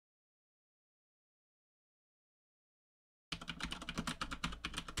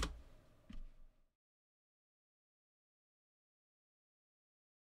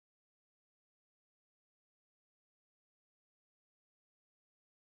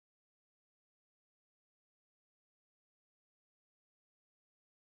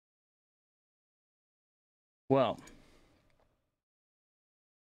Well,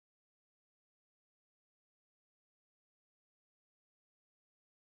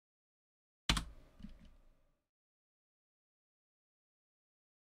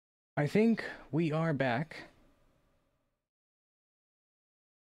 I think we are back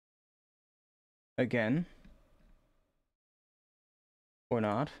again, or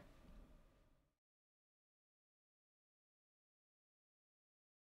not.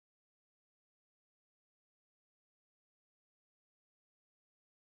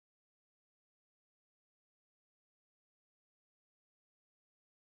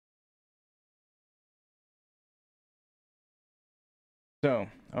 So,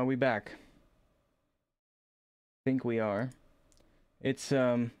 are we back? I think we are. It's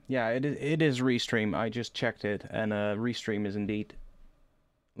yeah, it is Restream. I just checked it, and Restream is indeed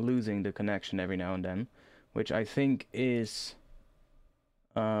losing the connection every now and then, which I think is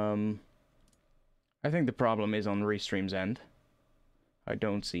I think the problem is on Restream's end. I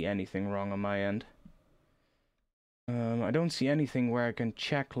don't see anything wrong on my end. I don't see anything where I can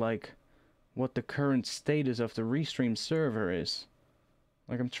check like what the current status of the Restream server is.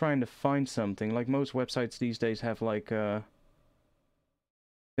 Like, I'm trying to find something. Like, most websites these days have like a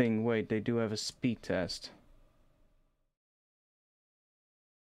thing. Wait, they do have a speed test.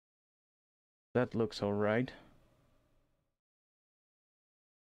 That looks alright.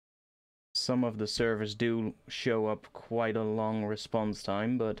 Some of the servers do show up quite a long response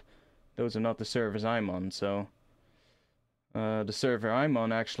time, but those are not the servers I'm on, so the server I'm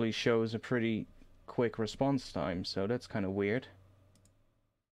on actually shows a pretty quick response time, so that's kind of weird.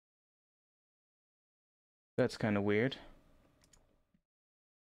 That's kind of weird.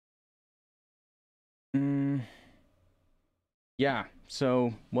 Yeah,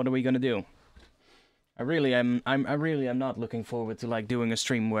 so what are we gonna do? I really am not looking forward to like doing a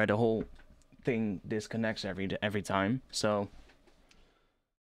stream where the whole thing disconnects every time. So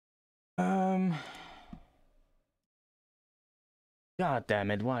God damn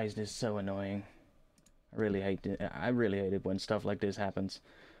it, why is this so annoying? I really hate it. I really hate it when stuff like this happens.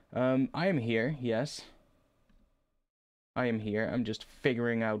 I am here, yes. I am here. I'm just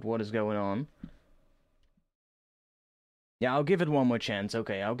figuring out what is going on. Yeah, I'll give it one more chance.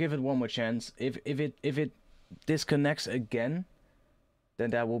 Okay, I'll give it one more chance. If it disconnects again,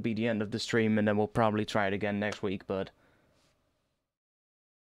 then that will be the end of the stream, and then we'll probably try it again next week, but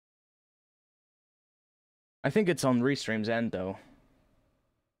I think it's on Restream's end, though.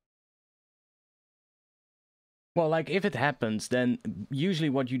 Well, like, if it happens, then usually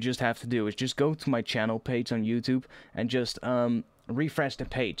what you just have to do is just go to my channel page on YouTube and just refresh the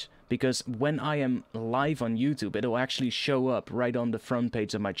page. Because when I am live on YouTube, it'll actually show up right on the front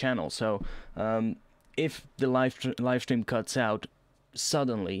page of my channel. So if the live stream cuts out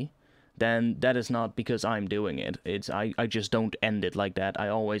suddenly, then that is not because I'm doing it. It's I just don't end it like that. I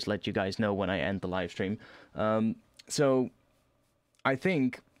always let you guys know when I end the live stream. So I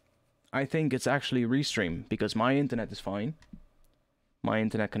think it's actually Restream, because my internet is fine. My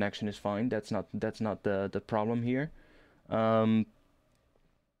internet connection is fine. That's not the problem here.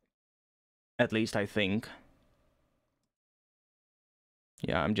 At least I think.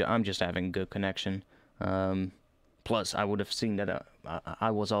 Yeah, I'm just having good connection. Plus, I would have seen that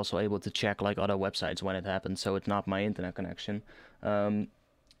I was also able to check like other websites when it happened, so it's not my internet connection.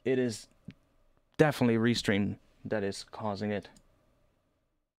 It is definitely Restream that is causing it.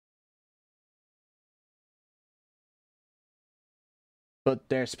 But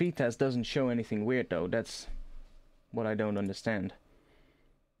their speed test doesn't show anything weird, though. That's what I don't understand.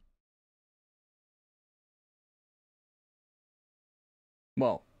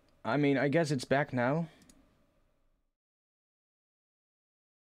 Well, I mean, I guess it's back now.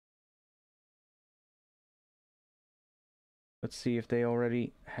 Let's see if they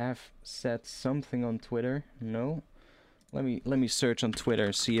already have said something on Twitter. No. Let me search on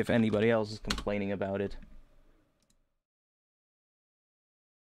Twitter, see if anybody else is complaining about it.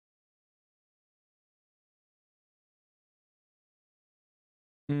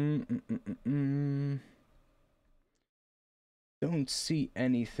 Don't see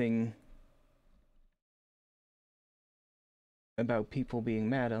anything about people being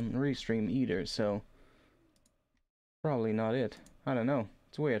mad on Restream either, so probably not it. I don't know.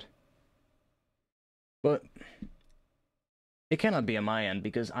 It's weird. But it cannot be on my end,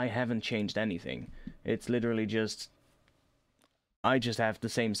 because I haven't changed anything. It's literally just I just have the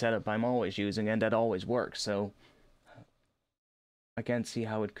same setup I'm always using, and that always works, so I can't see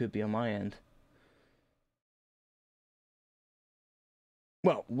how it could be on my end.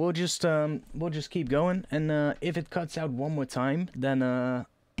 Well, we'll just keep going, and if it cuts out one more time, then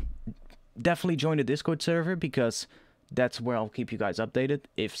definitely join the Discord server, because that's where I'll keep you guys updated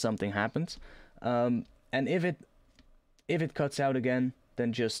if something happens. And if it cuts out again,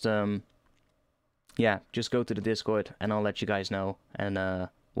 then just yeah, just go to the Discord and I'll let you guys know, and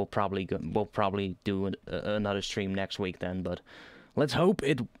we'll probably do another stream next week then. But let's hope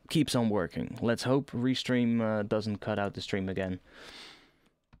it keeps on working. Let's hope Restream doesn't cut out the stream again.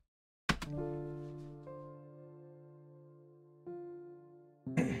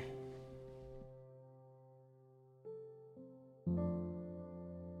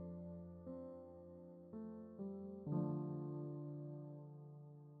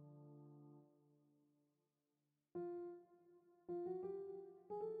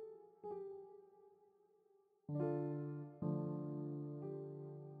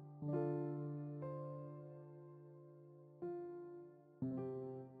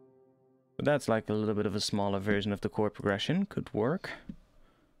 But that's like a little bit of a smaller version of the chord progression. Could work.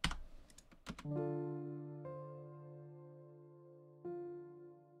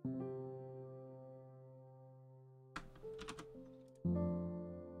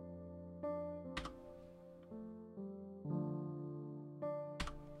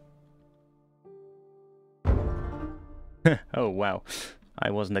 Oh wow,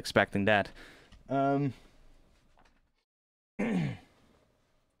 I wasn't expecting that.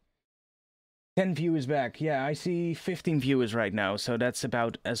 10 viewers back. Yeah, I see 15 viewers right now, so that's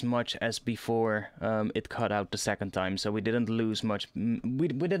about as much as before it cut out the second time. So we didn't lose much. We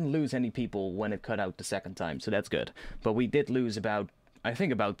didn't lose any people when it cut out the second time, so that's good. But we did lose about, I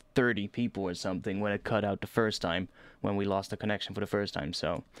think, about 30 people or something when it cut out the first time, when we lost the connection for the first time.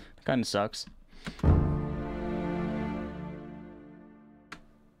 So it kind of sucks.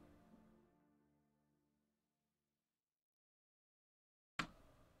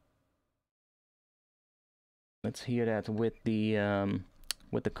 Let's hear that with the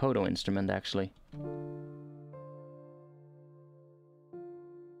Kodo instrument, actually.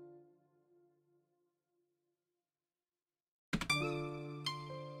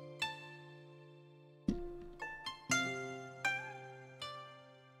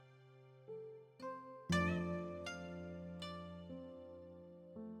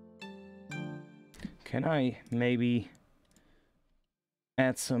 Can I maybe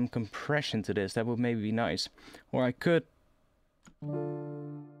add some compression to this? That would maybe be nice. Or I could...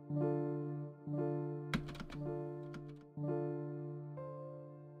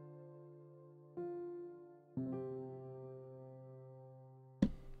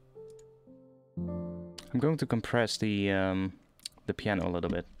 I'm going to compress the piano a little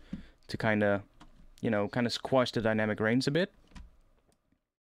bit to kind of, you know, kind of squash the dynamic range a bit.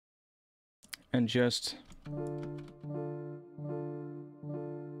 And just...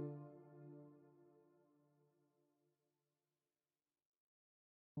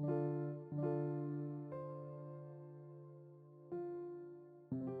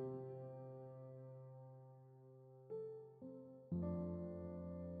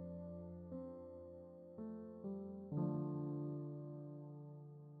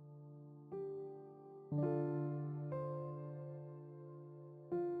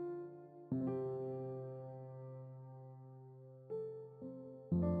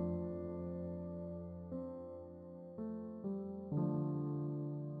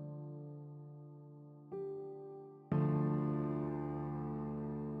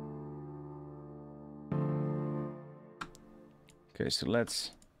 Okay, so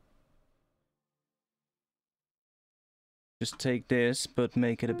let's just take this, but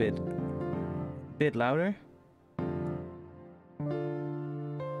make it a bit louder.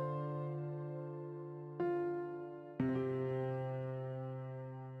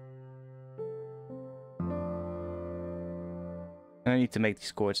 I need to make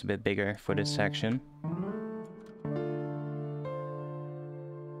these chords a bit bigger for this section.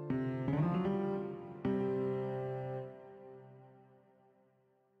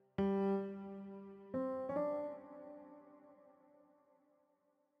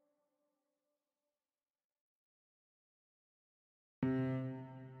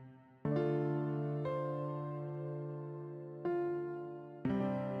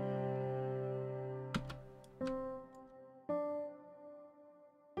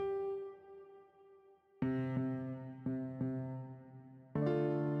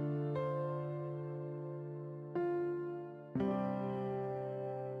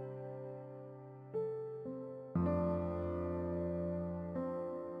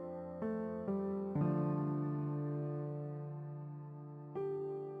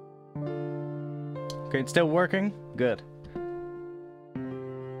 Okay, it's still working? Good.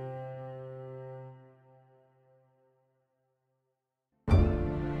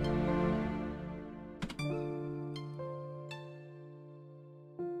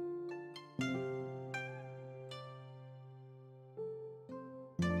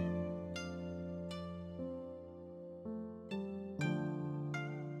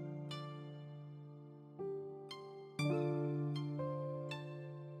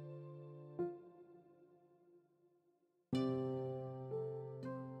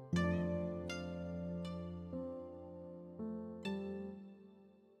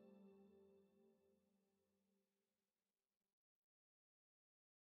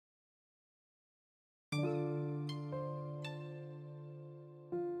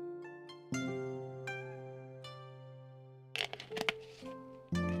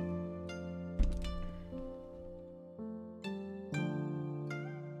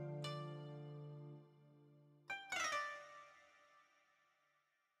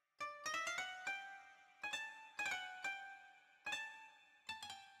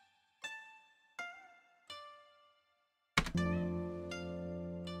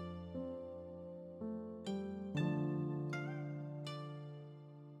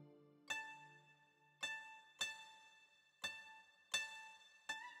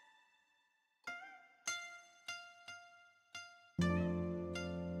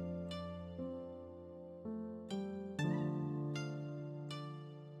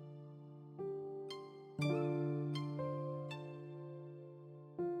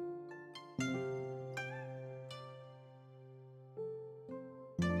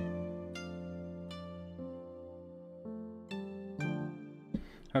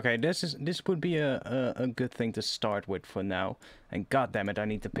 Okay, this would be a good thing to start with for now. And god damn it, I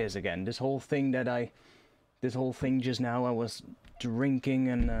need to piss again. This whole thing just now, I was drinking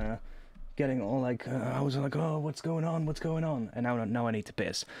and getting all like, I was like, oh, what's going on? What's going on? And now I need to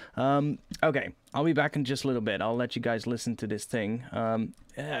piss. Okay, I'll be back in just a little bit. I'll let you guys listen to this thing.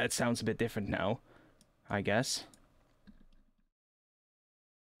 Yeah, it sounds a bit different now, I guess.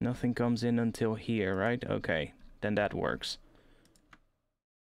 Nothing comes in until here, right? Okay, then that works.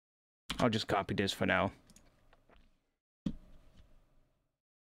 I'll just copy this for now.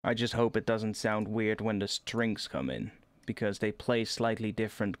 I just hope it doesn't sound weird when the strings come in, because they play slightly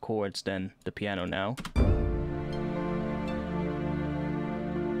different chords than the piano now.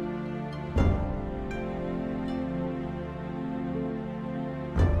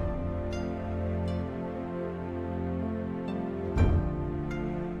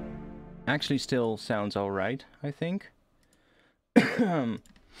 Actually still sounds alright, I think.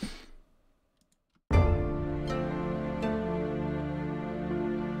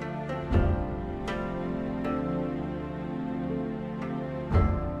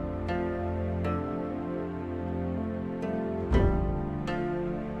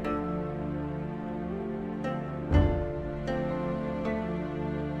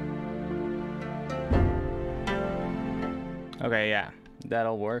 Okay, yeah,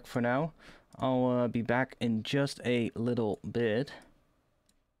 that'll work for now. I'll be back in just a little bit.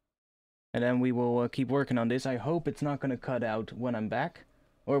 And then we will keep working on this. I hope it's not gonna cut out when I'm back.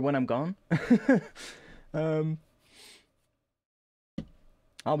 Or when I'm gone. I'll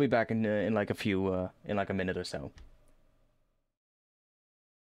be back in like a minute or so.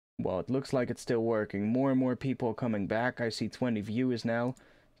 Well, it looks like it's still working. More and more people coming back. I see 20 viewers now.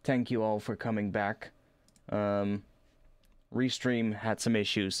 Thank you all for coming back. Restream had some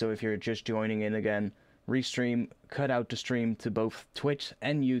issues, so if you're just joining in again, Restream cut out the stream to both Twitch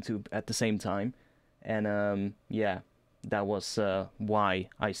and YouTube at the same time. And yeah, that was why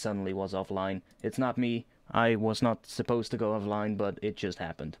I suddenly was offline. It's not me. I was not supposed to go offline, but it just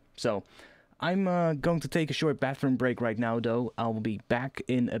happened. So, I'm going to take a short bathroom break right now, though. I'll be back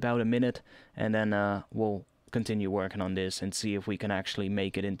in about a minute, and then we'll continue working on this and see if we can actually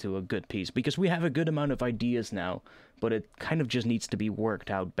make it into a good piece. Because we have a good amount of ideas now, but it kind of just needs to be worked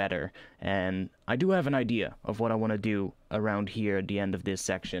out better. And I do have an idea of what I want to do around here at the end of this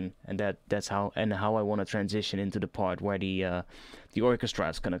section, and that's how I want to transition into the part where the orchestra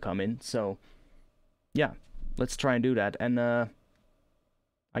is gonna come in. So yeah, let's try and do that. And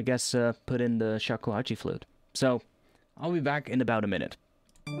I guess put in the shakuhachi flute. So I'll be back in about a minute.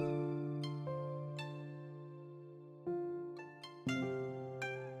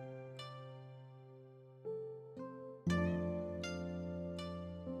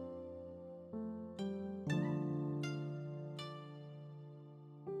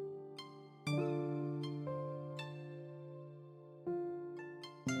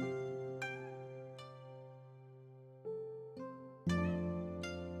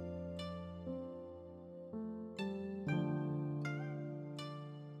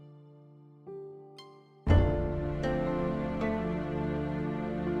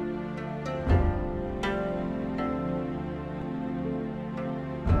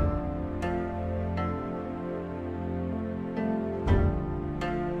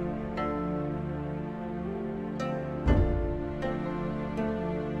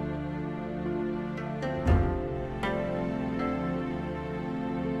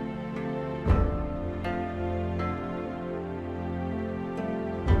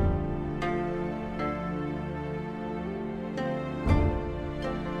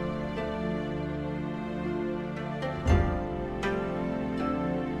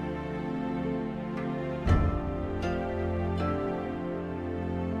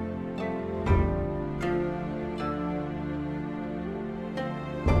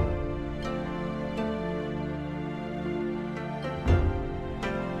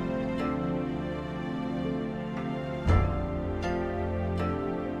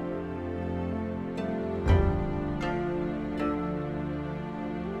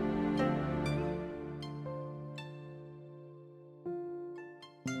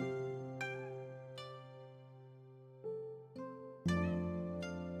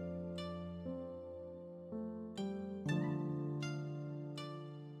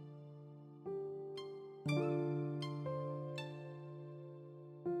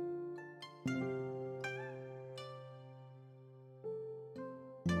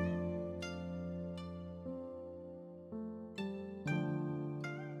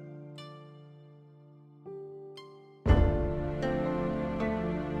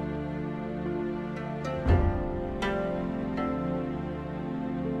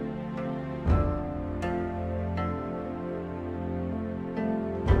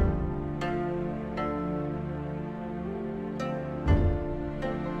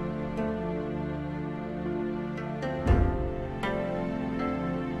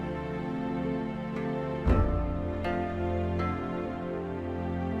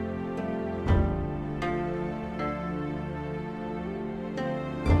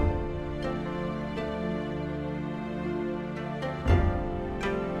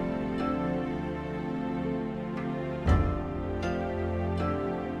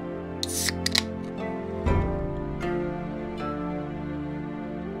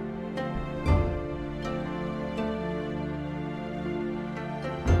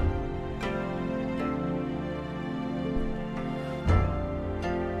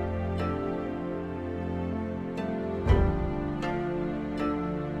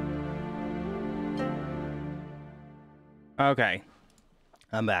 Okay,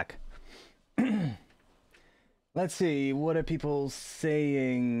 I'm back. Let's see, what are people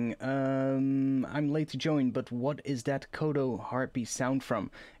saying? I'm late to join, but what is that Kodo Heartbeat sound from?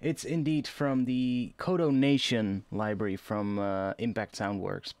 It's indeed from the Kodo Nation library from Impact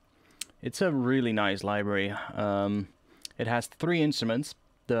Soundworks. It's a really nice library. It has 3 instruments.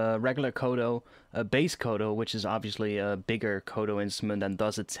 The regular Kodo, a bass Kodo, which is obviously a bigger Kodo instrument and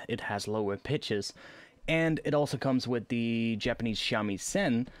thus it has lower pitches. And it also comes with the Japanese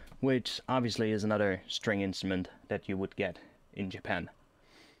shamisen, which obviously is another string instrument that you would get in Japan.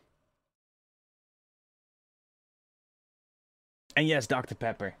 And yes, Dr.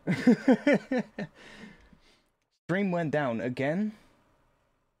 Pepper. Stream went down again?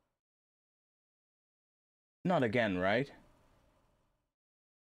 Not again, right?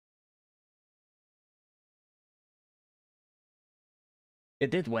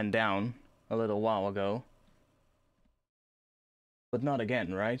 It did went down a little while ago. But not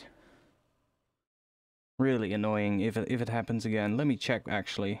again, right? Really annoying if it happens again. Let me check,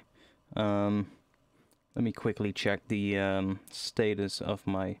 actually. Let me quickly check the status of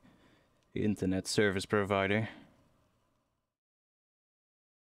my internet service provider.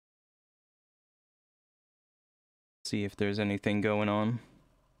 See if there's anything going on.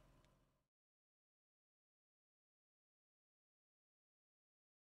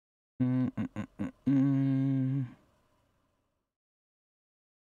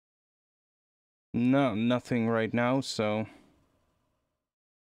 No, nothing right now, so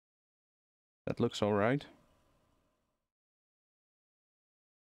that looks all right.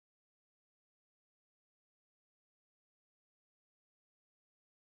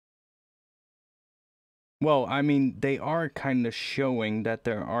 Well, I mean, they are kind of showing that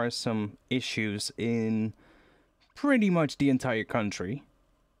there are some issues in pretty much the entire country.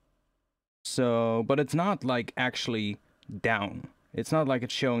 So, but it's not like actually down. It's not like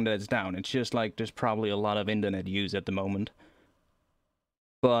it's showing that it's down. It's just like there's probably a lot of internet use at the moment.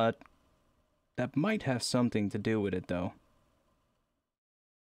 But that might have something to do with it, though.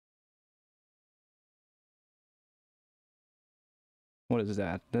 What is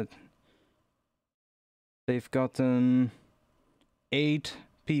that? They've gotten 8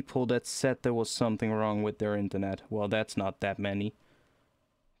 people that said there was something wrong with their internet. Well, that's not that many.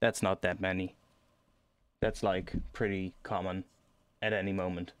 That's not that many. That's like pretty common at any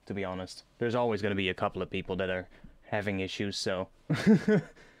moment, to be honest. There's always going to be a couple of people that are having issues, so...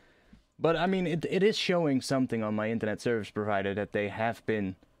 But, I mean, it is showing something on my internet service provider that they have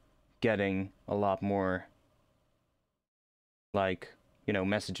been getting a lot more, like, you know,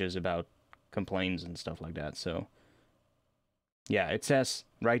 messages about complaints and stuff like that, so... Yeah, it says,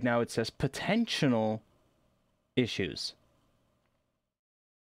 right now it says potential issues.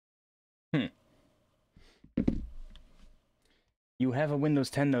 You have a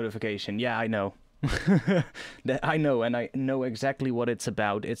Windows 10 notification. Yeah, I know. I know, and I know exactly what it's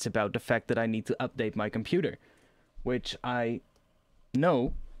about. It's about the fact that I need to update my computer, which I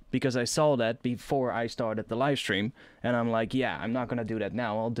know because I saw that before I started the live stream, and I'm like, yeah, I'm not gonna do that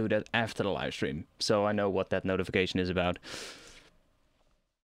now. I'll do that after the live stream. So I know what that notification is about.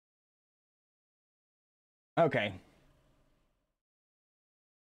 Okay.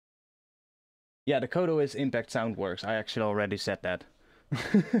 Yeah, the Kodo is Impact Soundworks. I actually already said that.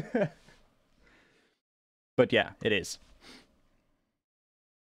 But yeah, it is.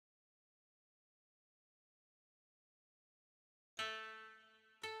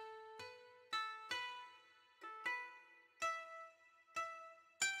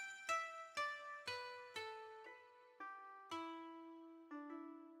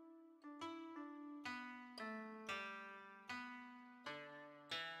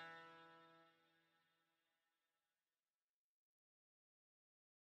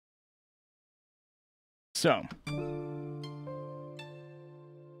 So,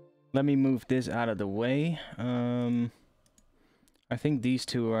 let me move this out of the way. I think these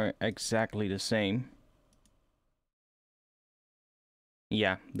two are exactly the same.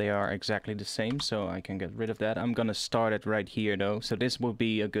 Yeah, they are exactly the same, so I can get rid of that. I'm gonna start it right here, though, so this will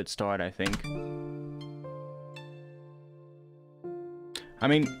be a good start, I think. I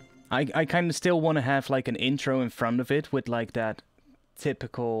mean, I kind of still want to have, like, an intro in front of it with, like, that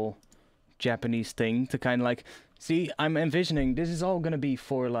typical Japanese thing to kind of, like... See, I'm envisioning this is all gonna be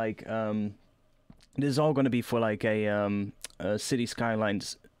for, like, this is all gonna be for, like, a City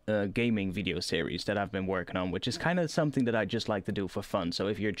Skylines gaming video series that I've been working on, which is kind of something that I just like to do for fun. So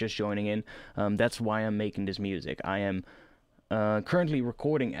if you're just joining in, that's why I'm making this music. I am currently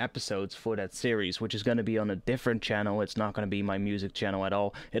recording episodes for that series, which is going to be on a different channel. It's not going to be my music channel at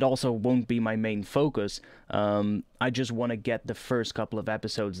all. It also won't be my main focus. I just want to get the first couple of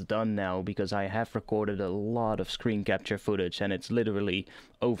episodes done now, because I have recorded a lot of screen capture footage, and it's literally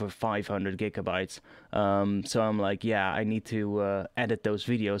over 500 gigabytes. So I'm like, yeah, I need to edit those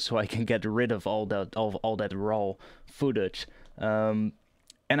videos so I can get rid of all that raw footage. And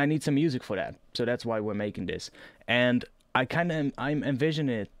I need some music for that, so that's why we're making this. And I'm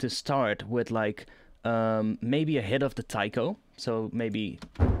envisioning it to start with like maybe a hit of the taiko, so maybe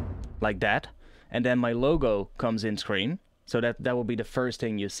like that, and then my logo comes in screen, so that will be the first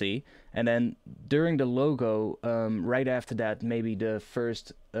thing you see, and then during the logo, right after that, maybe the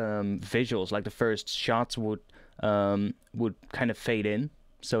first visuals, like the first shots would kind of fade in,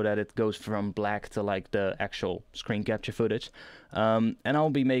 so that it goes from black to like the actual screen capture footage. And I'll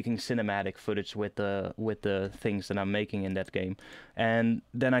be making cinematic footage with the things that I'm making in that game. And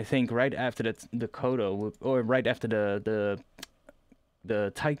then I think right after that, the kodo, or right after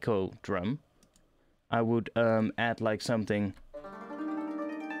the taiko drum, I would add like something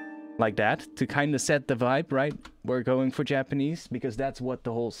like that to kind of set the vibe, right? We're going for Japanese because that's what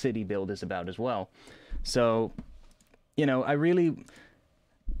the whole city build is about as well. So, you know,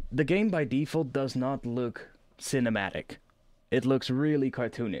 the game by default does not look cinematic. It looks really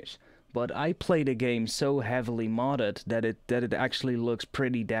cartoonish. But I play the game so heavily modded that it actually looks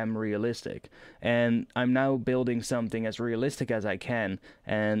pretty damn realistic. And I'm now building something as realistic as I can,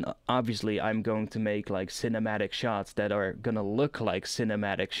 and obviously I'm going to make like cinematic shots that are gonna look like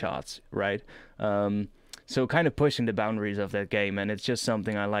cinematic shots, right? So kind of pushing the boundaries of that game, and it's just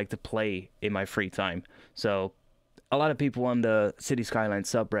something I like to play in my free time. So a lot of people on the City Skylines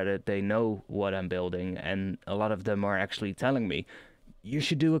subreddit, they know what I'm building, and a lot of them are actually telling me, you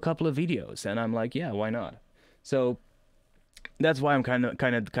should do a couple of videos, and I'm like, yeah, why not? So that's why I'm kind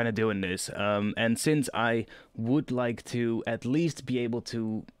of doing this. And since I would like to at least be able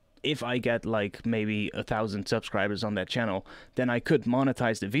to, if I get like maybe 1,000 subscribers on that channel, then I could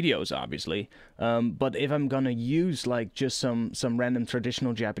monetize the videos, obviously. But if I'm gonna use like just some random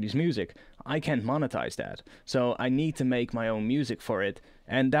traditional Japanese music, I can't monetize that. So I need to make my own music for it,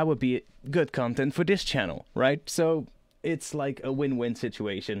 and that would be good content for this channel, right? So it's like a win-win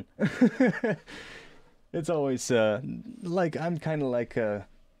situation. It's always like I'm kind of like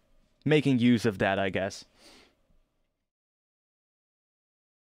making use of that, I guess.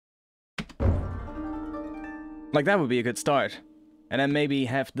 Like that would be a good start. And then maybe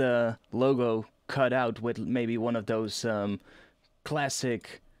have the logo cut out with maybe one of those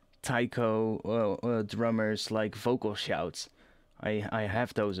classic taiko drummers like vocal shouts. I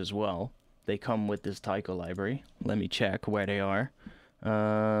have those as well. They come with this taiko library. Let me check where they are.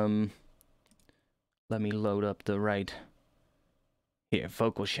 Let me load up the right... Here,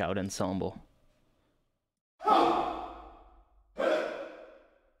 vocal shout ensemble.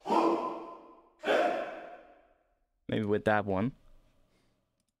 Maybe with that one.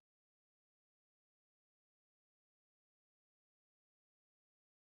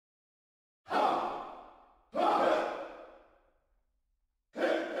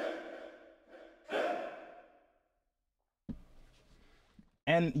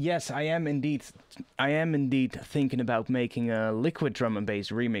 And yes, I am indeed thinking about making a liquid drum and bass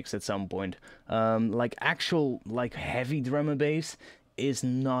remix at some point. Like actual, like heavy drum and bass is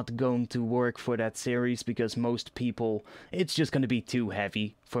not going to work for that series because most people, it's just going to be too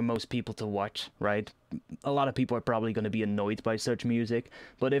heavy for most people to watch, right? A lot of people are probably going to be annoyed by such music.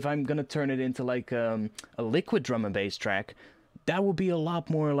 But if I'm going to turn it into like a liquid drum and bass track, that would be a lot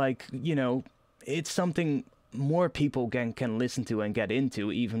more like, you know, it's something more people can listen to and get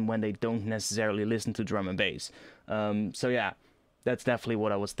into, even when they don't necessarily listen to drum and bass. So yeah, that's definitely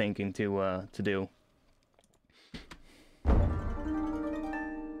what I was thinking to do.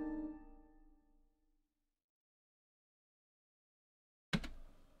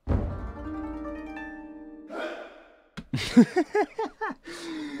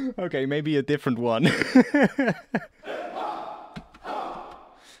 Okay, maybe a different one.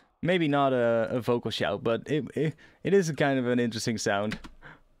 Maybe not a vocal shout, but it is a kind of an interesting sound.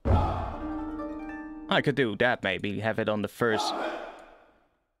 I could do that, maybe have it on the first.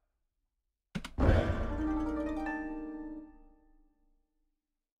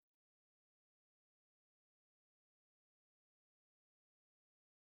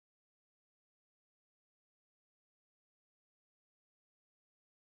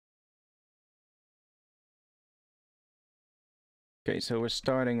 Okay, so we're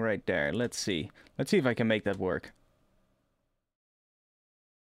starting right there. Let's see. Let's see if I can make that work.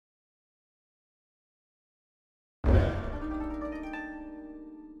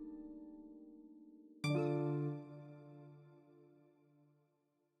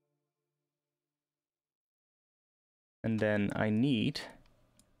 And then I need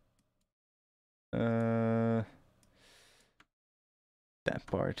that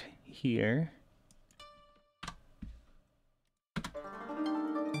part here.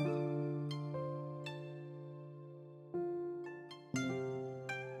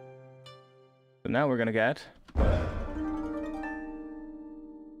 So now we're gonna get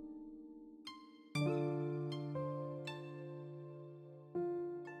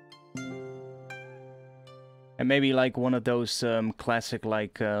and maybe like one of those classic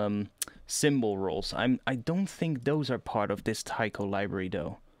like symbol rolls. I don't think those are part of this taiko library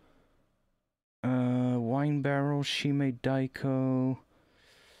though. Wine barrel, Shime Daiko.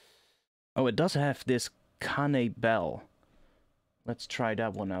 Oh, it does have this Kane bell. Let's try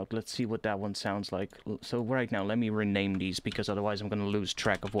that one out. Let's see what that one sounds like. So right now, let me rename these because otherwise I'm gonna lose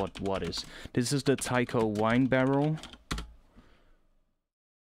track of what is. This is the Taiko wine barrel.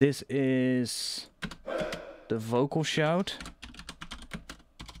 This is the vocal shout.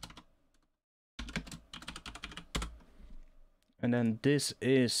 And then this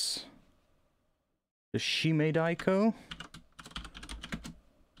is the Shime Daiko.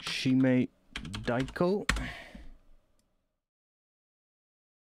 Shime Daiko.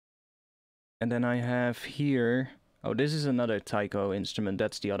 And then I have here... Oh, this is another taiko instrument.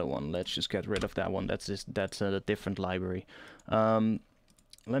 That's the other one. Let's just get rid of that one. That's a different library. Let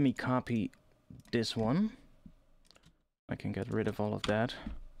me copy this one. I can get rid of all of that.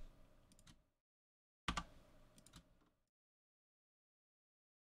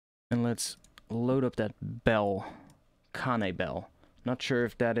 And let's load up that bell. Kane bell. Not sure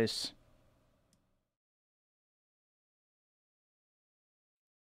if that is...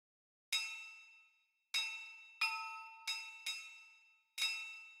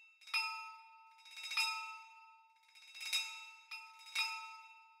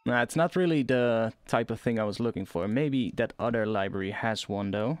 Nah, it's not really the type of thing I was looking for. Maybe that other library has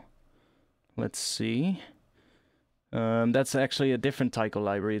one, though. Let's see. That's actually a different taiko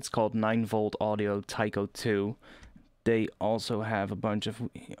library. It's called 9V Audio Taiko 2. They also have a bunch of...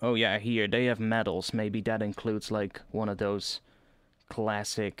 Oh yeah, here, they have medals. Maybe that includes, like, one of those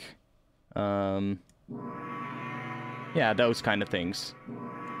classic... Yeah, those kind of things.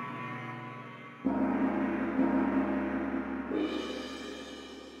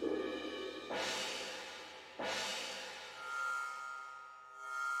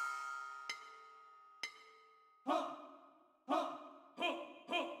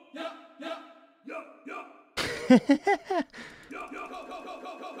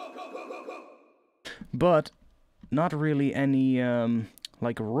 But not really any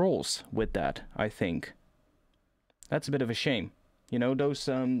like rolls with that, I think. That's a bit of a shame. You know, those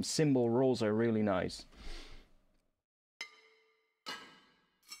cymbal rolls are really nice.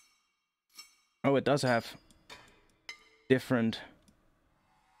 Oh, it does have different...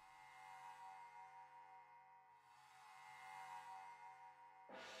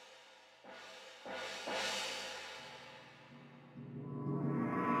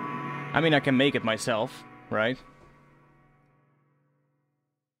 I mean, I can make it myself, right?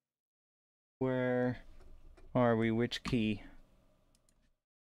 Where are we? Which key?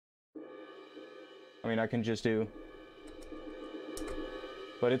 I mean, I can just do...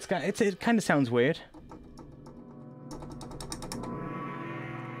 But it kind of sounds weird.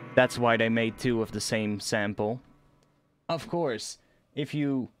 That's why they made two of the same sample. Of course, if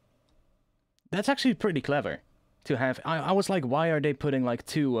you... That's actually pretty clever. To have... I was like, why are they putting like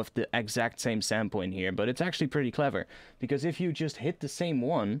two of the exact same sample in here? But it's actually pretty clever. Because if you just hit the same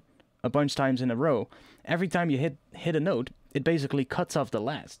one a bunch of times in a row, every time you hit a note, it basically cuts off the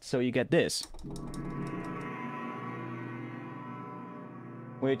last. So you get this.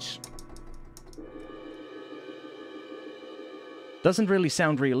 Which... doesn't really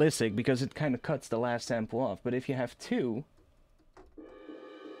sound realistic because it kind of cuts the last sample off. But if you have two...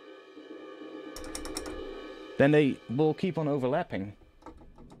 then they will keep on overlapping.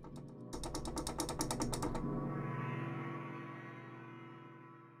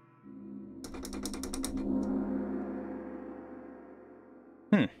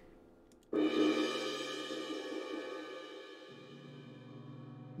 Hmm.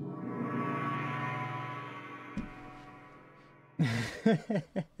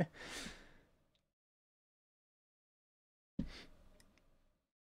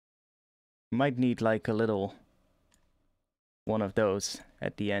 Might need like a little one of those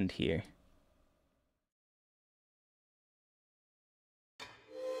at the end here.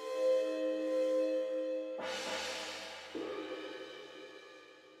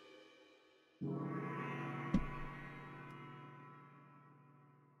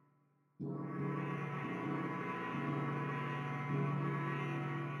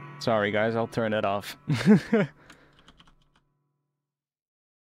 Sorry guys, I'll turn it off.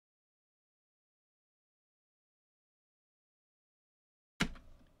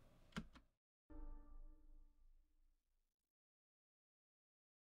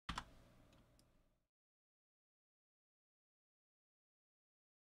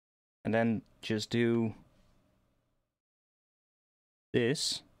 And then just do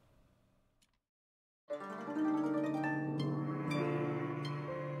this.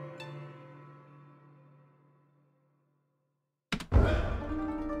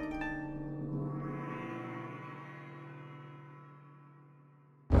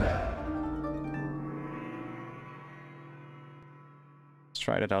 Let's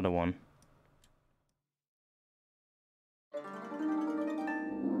try that other one.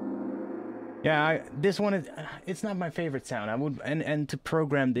 Yeah, this one is, it's not my favorite sound. I would and to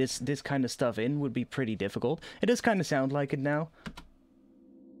program this kind of stuff in would be pretty difficult. It does kind of sound like it now.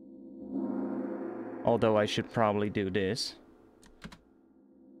 Although I should probably do this.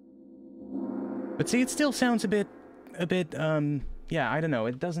 But see, it still sounds a bit yeah, I don't know.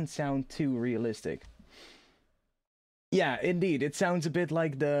 It doesn't sound too realistic. Yeah, indeed. It sounds a bit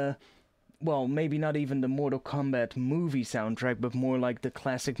like the, well, maybe not even the Mortal Kombat movie soundtrack, but more like the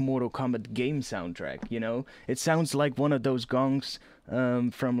classic Mortal Kombat game soundtrack, you know? It sounds like one of those gongs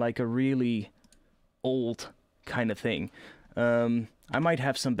from like a really old kind of thing. I might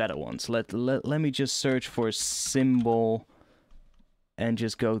have some better ones. Let me just search for symbol and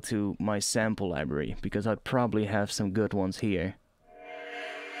just go to my sample library, because I'd probably have some good ones here.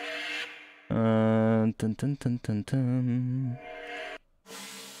 Dun, dun, dun, dun, dun.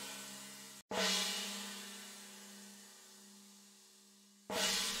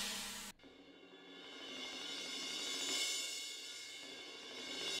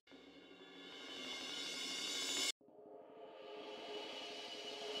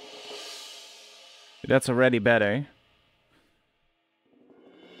 That's already better.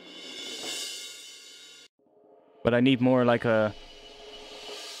 But I need more like a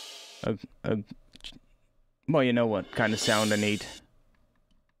well, you know what kind of sound I need.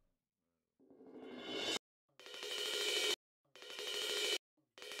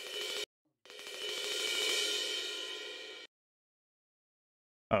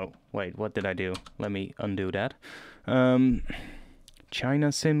 Oh, wait, what did I do? Let me undo that.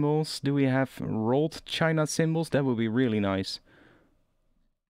 China symbols. Do we have rolled China symbols? That would be really nice.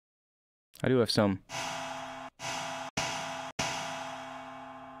 I do have some.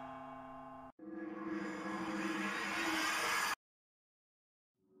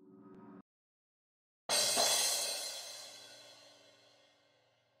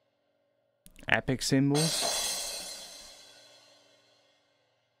 Epic symbols.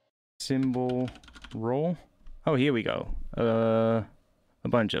 Symbol roll. Oh, here we go. A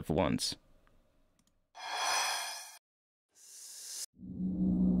bunch of ones.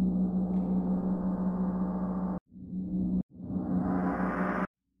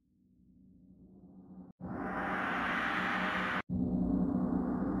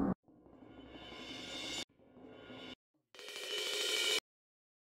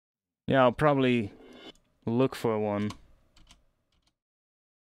 Yeah, I'll probably look for one.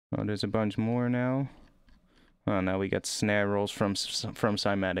 Oh, there's a bunch more now. Oh, now we got snare rolls from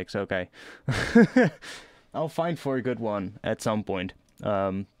cymatics. Okay. I'll find for a good one at some point.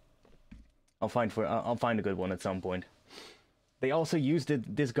 I'll find a good one at some point. They also used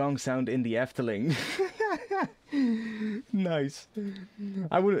this gong sound in the Efteling. Nice.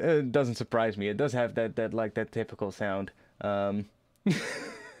 I would. It doesn't surprise me. It does have that typical sound.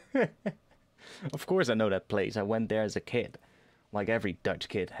 Of course, I know that place. I went there as a kid, like every Dutch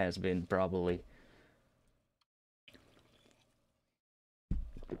kid has been probably.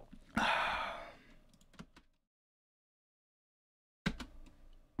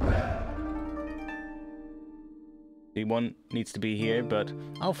 The one needs to be here, but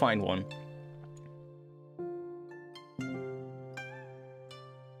I'll find one.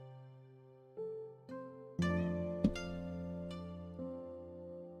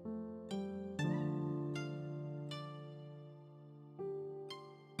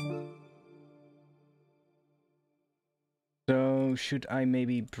 So, should I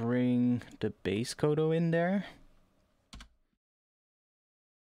maybe bring the bass codo in there?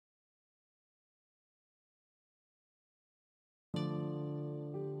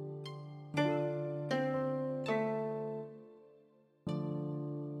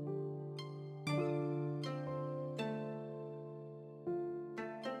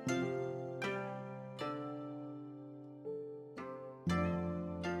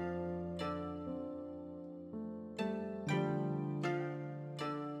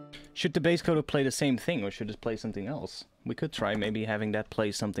 Should the base coder play the same thing, or should it play something else? We could try maybe having that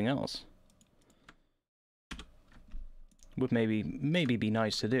play something else. Would maybe be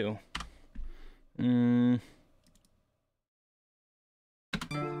nice to do.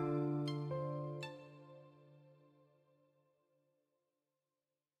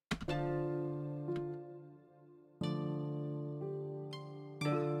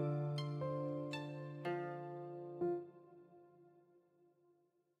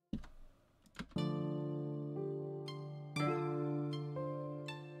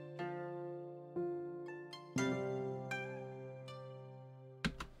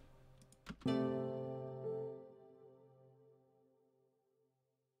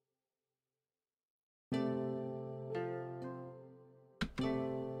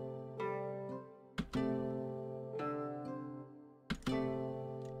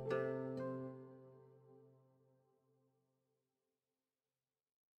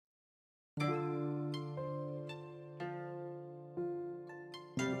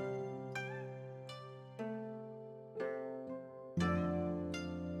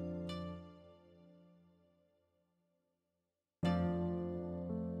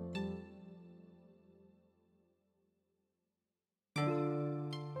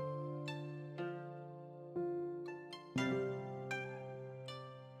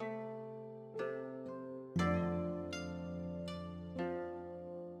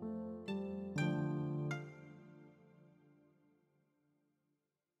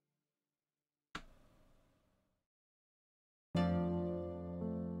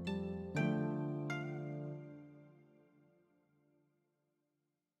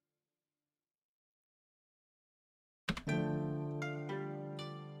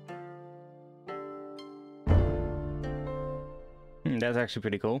 That's actually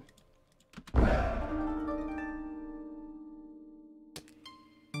pretty cool.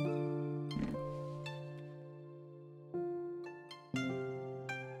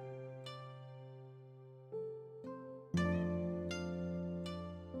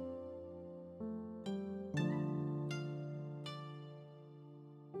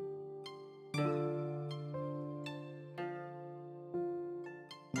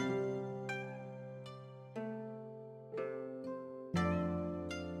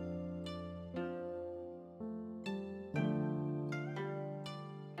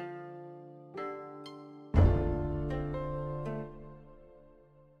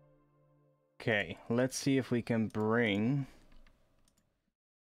 Okay, let's see if we can bring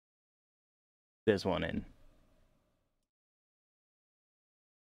this one in.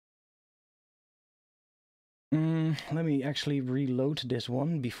 Let me actually reload this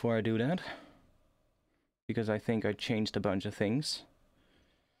one before I do that, because I think I changed a bunch of things.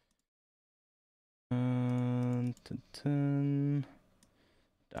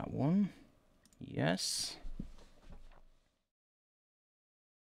 That one, yes.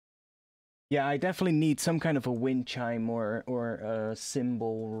 Yeah, I definitely need some kind of a wind chime or a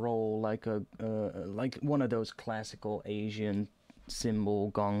cymbal roll, like like one of those classical Asian cymbal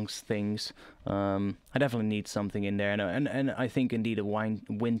gongs things. I definitely need something in there, and I think indeed a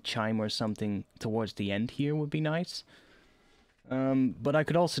wind chime or something towards the end here would be nice. But I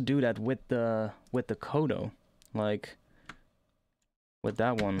could also do that with the Kodo, like with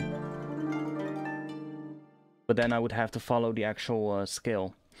that one. But then I would have to follow the actual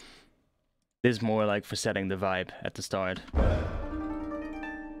scale. This is more like for setting the vibe at the start.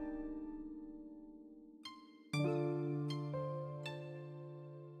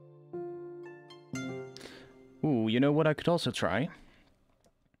 Ooh, you know what I could also try?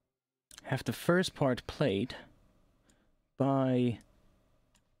 Have the first part played by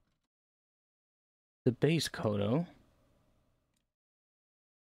the bass Kodo.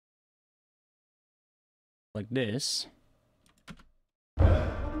 Like this.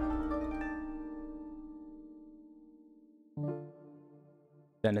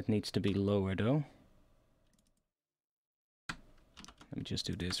 Then it needs to be lower though. Let me just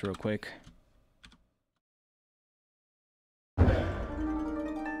do this real quick.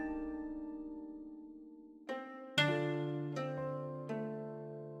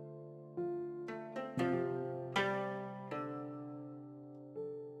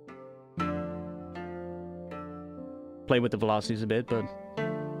 Play with the velocities a bit, but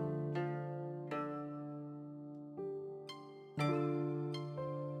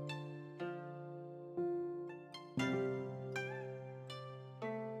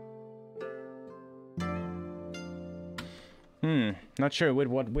not sure with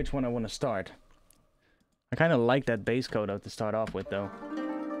which one I want to start. I kind of like that bass Kodo to start off with, though.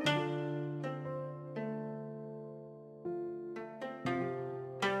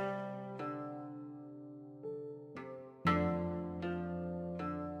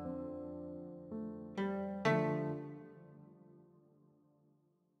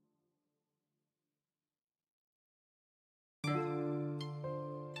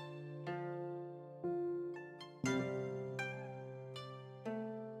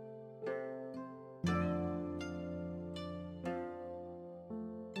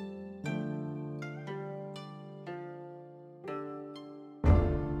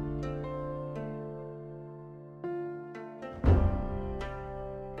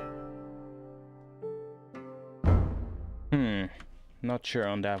 not sure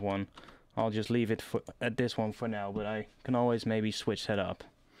on that one. I'll just leave it at this one for now, but I can always maybe switch that up.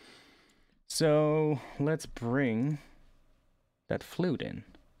 So let's bring that flute in.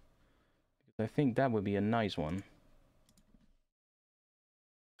 I think that would be a nice one.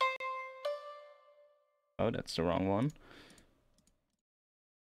 Oh, that's the wrong one.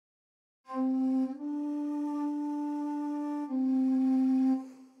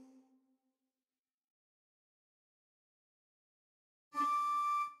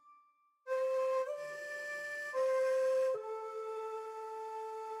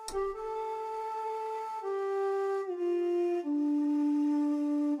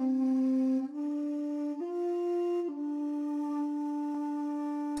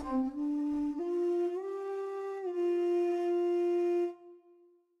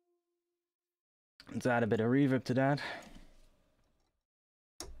 Let's add a bit of reverb to that.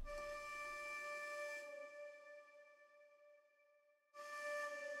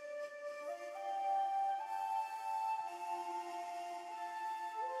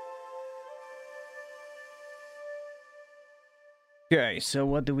 Okay, so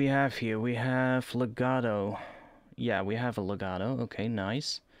what do we have here? We have legato. Yeah, we have a legato. Okay,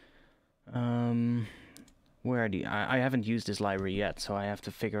 nice. Where do I haven't used this library yet, so I have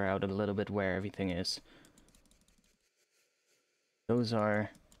to figure out a little bit where everything is. Those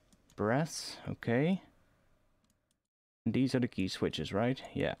are breaths, okay. And these are the key switches, right?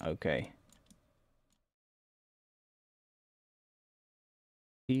 Yeah, okay.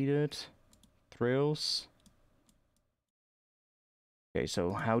 Heated, thrills. Okay,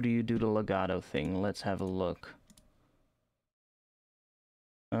 so how do you do the legato thing? Let's have a look.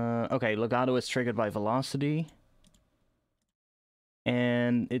 Okay, legato is triggered by velocity.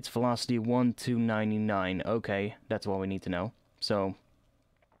 And it's velocity 1 to 99. Okay, that's what we need to know. So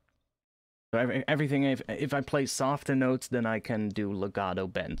everything, if I play softer notes, then I can do legato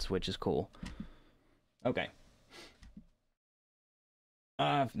bends, which is cool. Okay.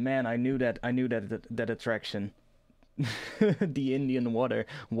 Man, I knew that attraction. The Indian water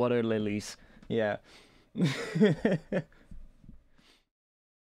lilies. Yeah.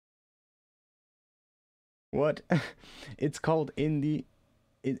 What? It's called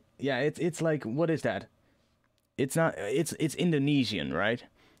yeah, it's like, what is that? It's not, it's Indonesian, right?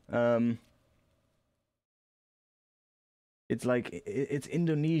 It's like it's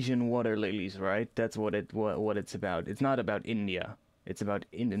Indonesian water lilies, right? That's what it's about. It's not about India. It's about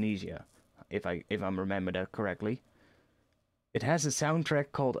Indonesia, if I'm remember that correctly. It has a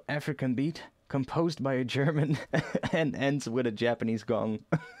soundtrack called African Beat, composed by a German, and ends with a Japanese gong.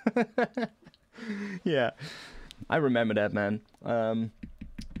 Yeah, I remember that, man.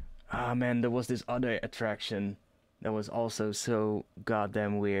 Ah, man, there was this other attraction that was also so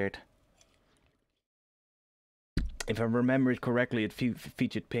goddamn weird. If I remember it correctly, it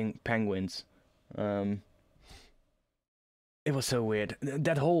featured penguins. It was so weird.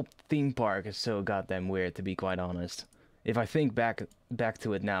 That whole theme park is so goddamn weird, to be quite honest. If I think back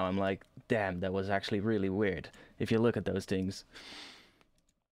to it now, I'm like, damn, that was actually really weird. If you look at those things.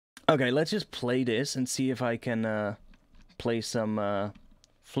 Okay, let's just play this and see if I can play some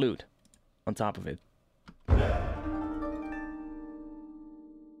flute on top of it.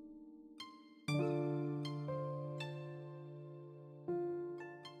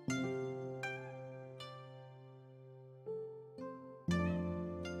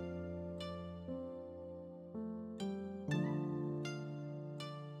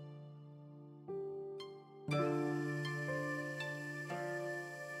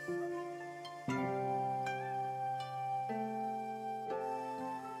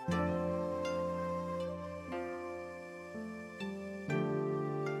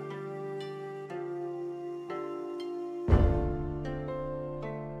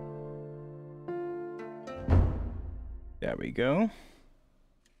 There we go.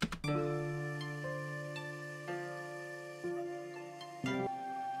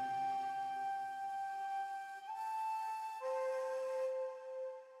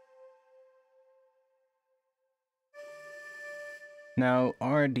 Now,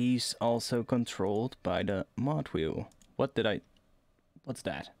 are these also controlled by the mod wheel? What's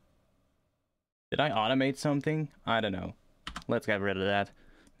that? Did I automate something? I don't know. Let's get rid of that.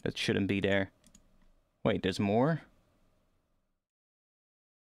 That shouldn't be there. Wait, there's more?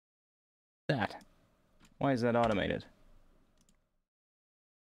 That. Why is that automated?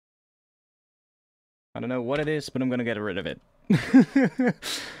 I don't know what it is, but I'm gonna get rid of it.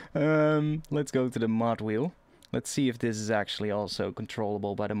 Let's go to the mod wheel. Let's see if this is actually also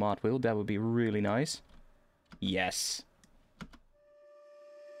controllable by the mod wheel. That would be really nice. Yes.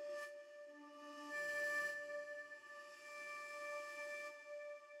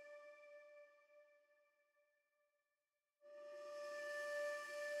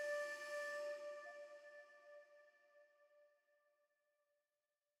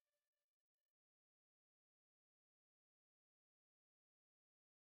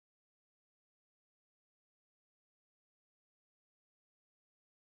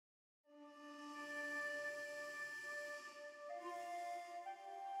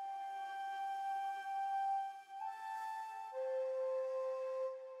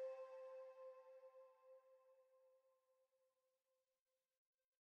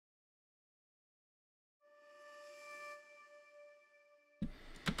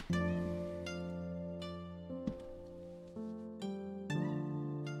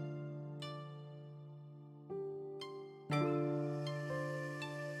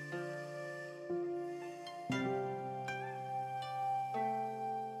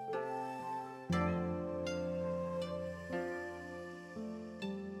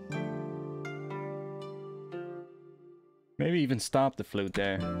 Maybe even stop the flute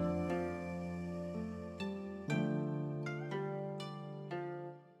there.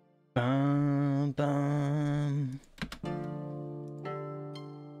 Bum, bum.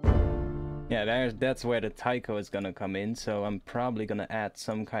 Yeah, that's where the taiko is gonna come in, so I'm probably gonna add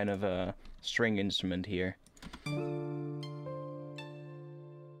some kind of a string instrument here.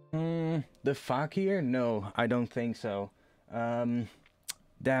 The fakir? No, I don't think so. Damn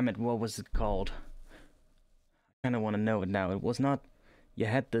it, what was it called? I kinda wanna know it now. It was not... You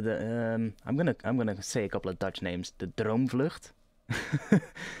had I'm gonna say a couple of Dutch names. The Droomvlucht.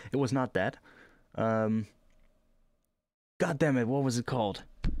 It was not that. God damn it, what was it called?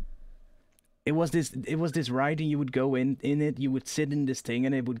 It was this ride, and you would go in it, you would sit in this thing,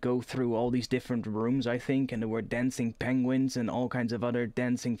 and it would go through all these different rooms, I think, and there were dancing penguins and all kinds of other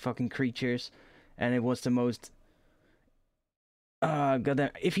dancing fucking creatures, and it was the most...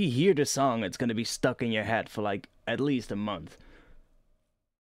 goddamn, if you hear the song, it's gonna be stuck in your head for like at least a month.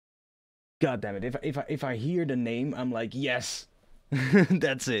 God damn it, if I hear the name, I'm like, yes!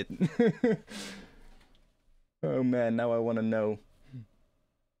 That's it. Oh man, now I wanna know.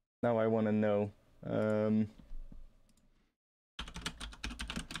 Now I wanna know.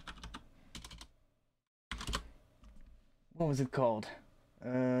 What was it called?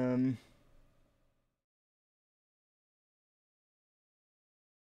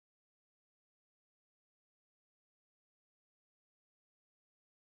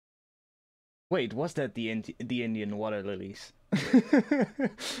 Wait, was that the Indian water lilies?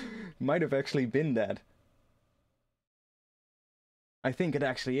 Might have actually been that. I think it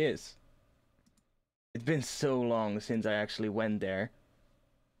actually is. It's been so long since I actually went there.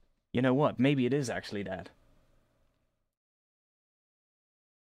 You know what? Maybe it is actually that.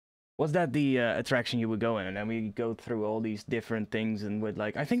 Was that the attraction you would go in, and then we go through all these different things, and with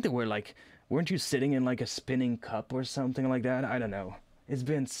like, I think there were like, weren't you sitting in like a spinning cup or something like that? I don't know. It's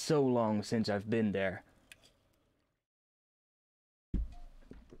been so long since I've been there.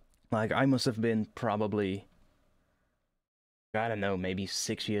 Like, I must have been probably, I don't know, maybe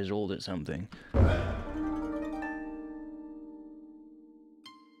 6 years old or something.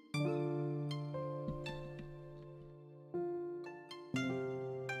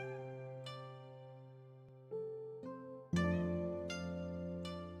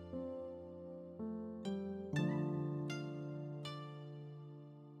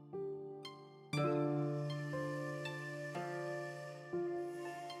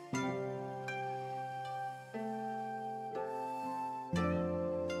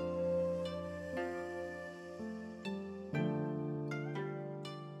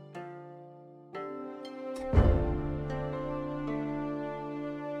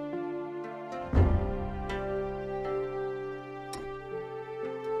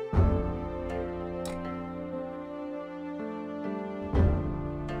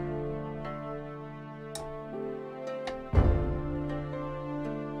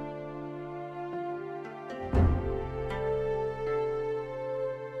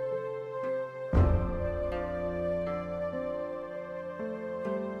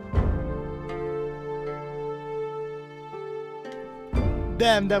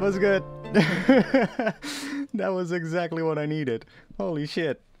 Damn, that was good. That was exactly what I needed. Holy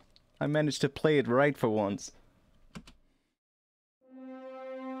shit. I managed to play it right for once.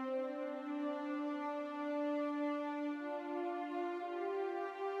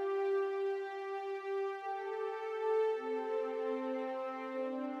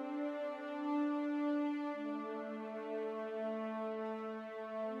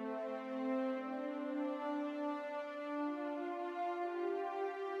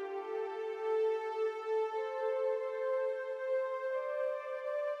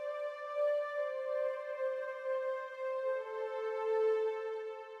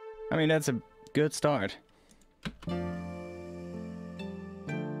 I mean, that's a good start.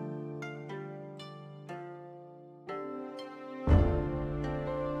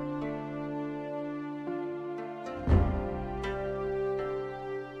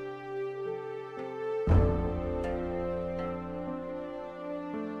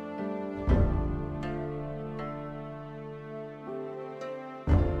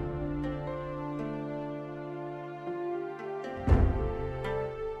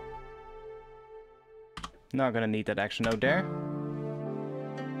 Not gonna need that extra note there.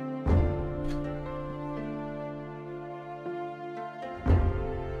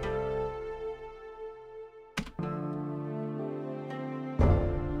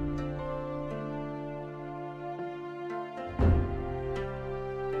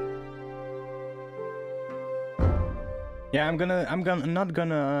 Yeah, I'm not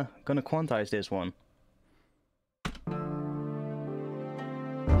gonna quantize this one.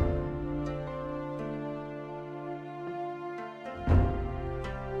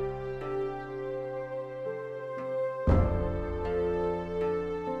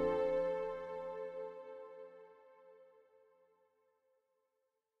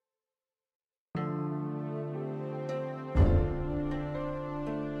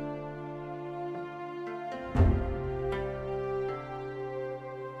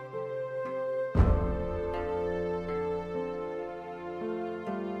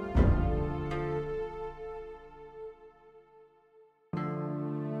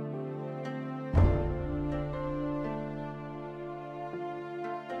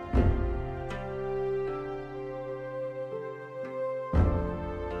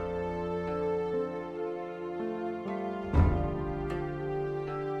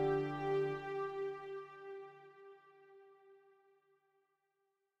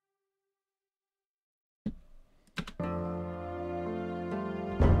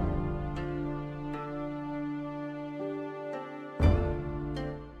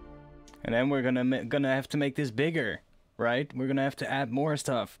 And then we're gonna have to make this bigger, right? We're gonna have to add more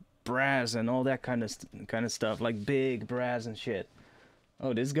stuff, brass and all that kind of stuff, like big brass and shit.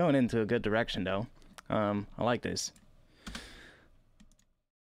 Oh, this is going into a good direction though. I like this.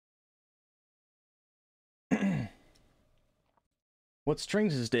 What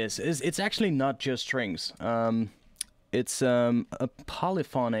strings is this? It's actually not just strings. It's a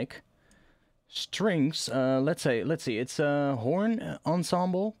polyphonic strings. Let's see. It's a horn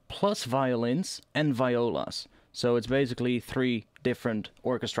ensemble plus violins and violas. So it's basically 3 different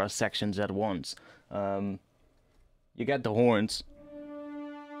orchestra sections at once. You get the horns,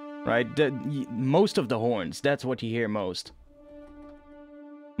 right? Most of the horns. That's what you hear most.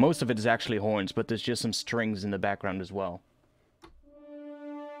 Most of it is actually horns, but there's just some strings in the background as well.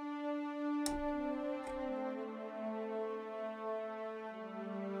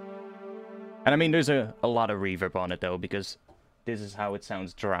 And I mean, there's a lot of reverb on it, though, because this is how it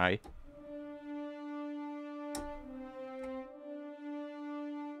sounds dry.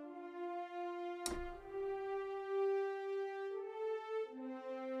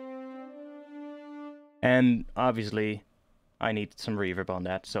 And, obviously, I need some reverb on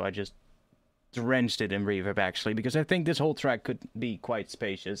that, so I just drenched it in reverb, actually, because I think this whole track could be quite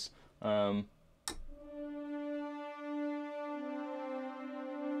spacious.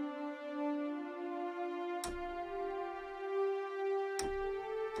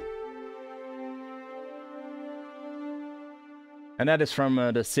 And that is from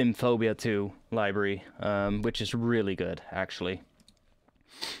the Symphobia 2 library, which is really good, actually.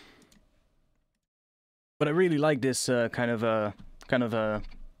 But I really like this yeah,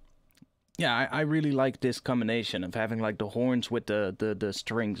 I really like this combination of having like the horns with the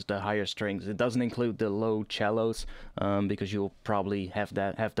strings, the higher strings. It doesn't include the low cellos, because you'll probably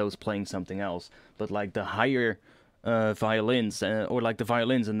have those playing something else. But like the higher violins, or like the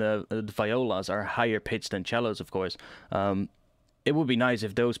violins and the violas are higher pitched than cellos, of course. It would be nice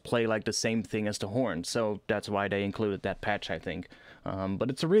if those play like the same thing as the horn, so that's why they included that patch, I think. But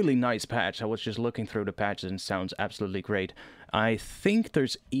it's a really nice patch. I was just looking through the patches and it sounds absolutely great. I think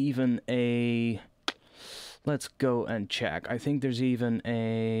there's even a... Let's go and check. I think there's even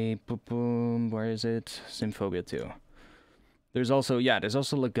a... Where is it? Symphobia 2. There's also, yeah, there's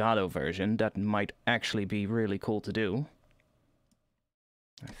also a legato version that might actually be really cool to do.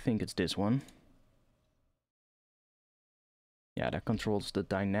 I think it's this one. Yeah, that controls the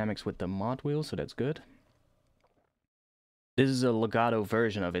dynamics with the mod wheel, so that's good. This is a legato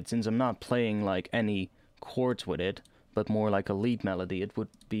version of it. Since I'm not playing like any chords with it, but more like a lead melody, it would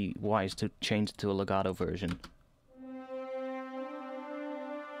be wise to change it to a legato version.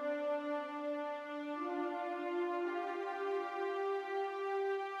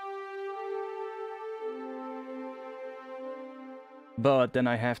 But then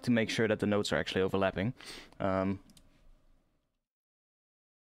I have to make sure that the notes are actually overlapping.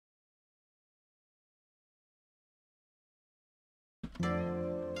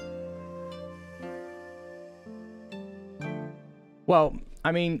 Well,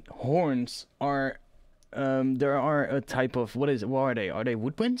 I mean, horns are, there are a type of, what are they? Are they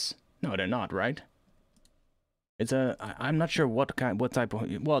woodwinds? No, they're not, right? It's I'm not sure what type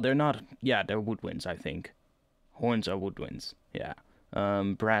of, well, they're not, yeah, they're woodwinds, I think. Horns are woodwinds, yeah.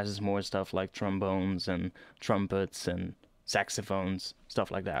 Brass is more stuff like trombones and trumpets and saxophones,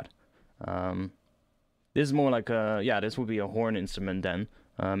 stuff like that. This is more like yeah, this would be a horn instrument then,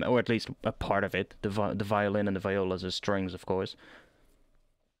 or at least a part of it. The violin and the violas are strings, of course.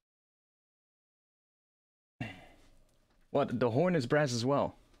 What, the horn is brass as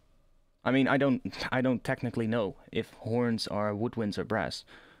well? I mean, I don't technically know if horns are woodwinds or brass.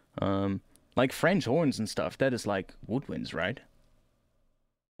 Like French horns and stuff, that is like woodwinds, right?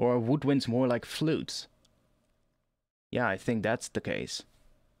 Or are woodwinds more like flutes? Yeah, I think that's the case.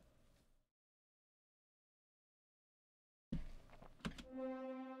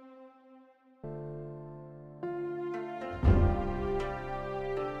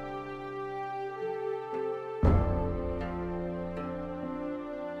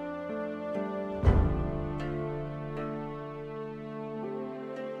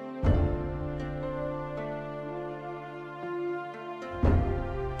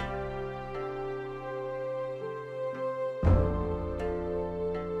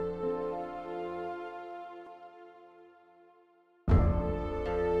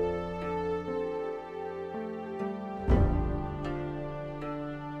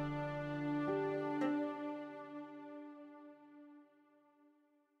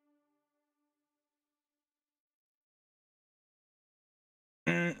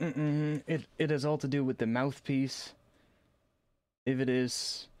 It has all to do with the mouthpiece. If it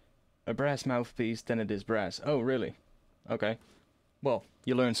is, a brass mouthpiece, then it is brass. Oh, really? Okay. Well,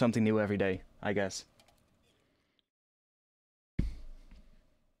 you learn something new every day, I guess.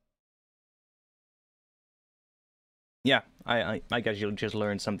 Yeah, I guess you'll just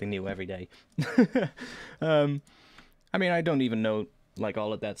learn something new every day. um, I mean, I don't even know, like,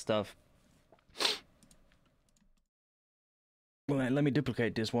 all of that stuff. Well, let me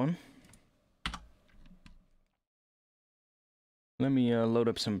duplicate this one. Let me load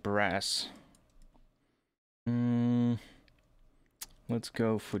up some brass. Let's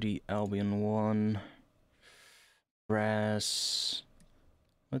go for the Albion one. Brass.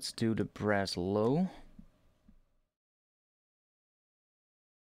 Let's do the brass low.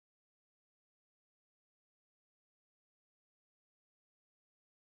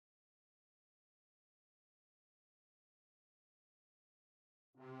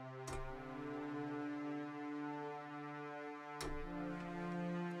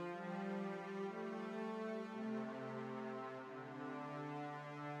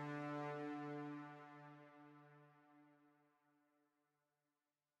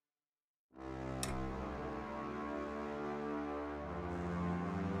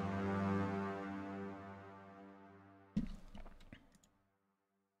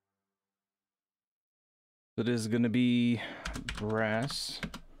 So this is gonna be brass.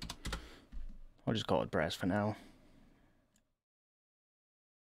 I'll just call it brass for now.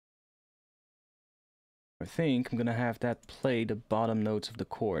 I think I'm gonna have that play the bottom notes of the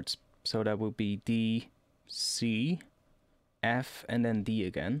chords. So that will be D, C, F, and then D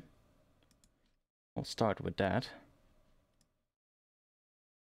again. I'll start with that.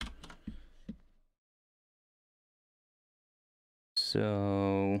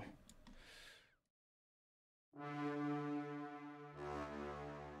 So...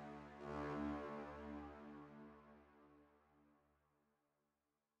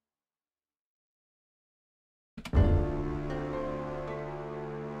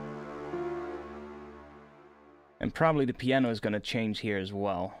 And probably the piano is gonna change here as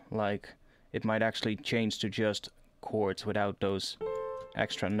well. Like, it might actually change to just chords without those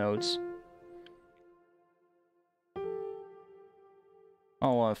extra notes.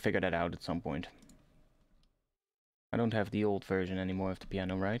 I'll figure that out at some point. I don't have the old version anymore of the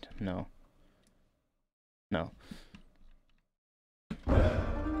piano, right? No. No.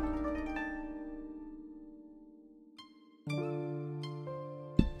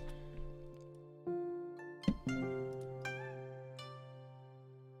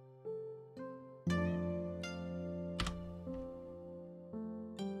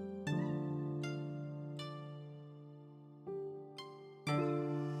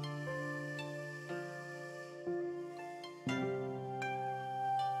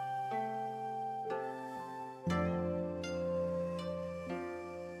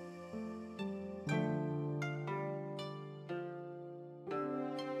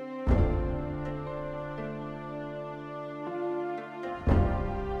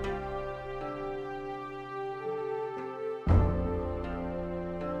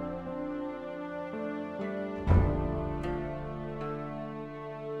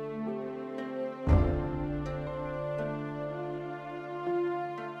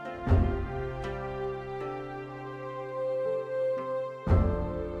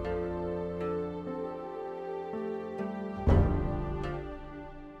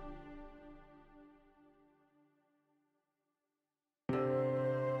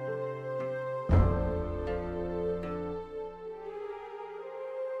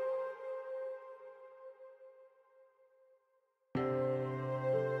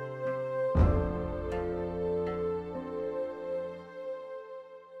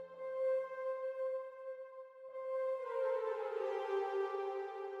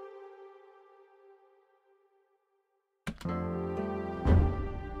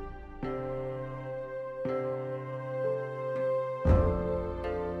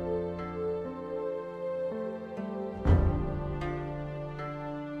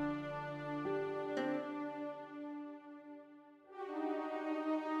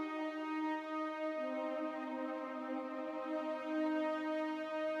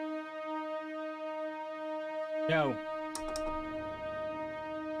 Yo.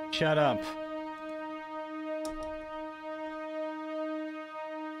 Shut up.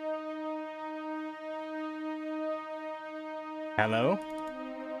 Hello?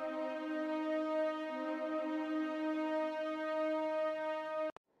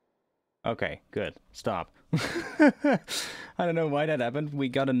 Okay, good. Stop. I don't know why that happened. We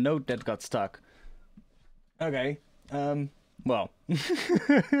got a note that got stuck. Okay. Well.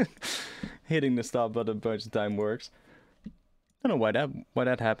 Hitting the stop button a bunch of time works. Don't know why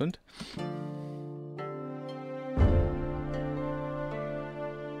that happened.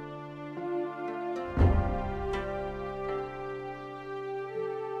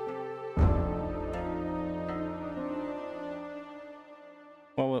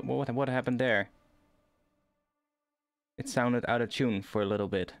 What happened there? It sounded out of tune for a little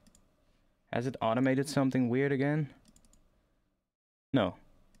bit. Has it automated something weird again? No.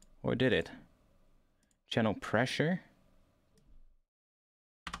 Or did it? Channel pressure?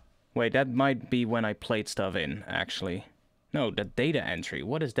 Wait, that might be when I played stuff in, actually. No, the data entry.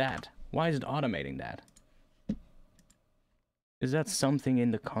 What is that? Why is it automating that? Is that something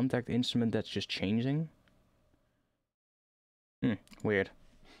in the contact instrument that's just changing? Weird.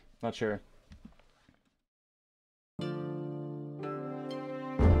 Not sure.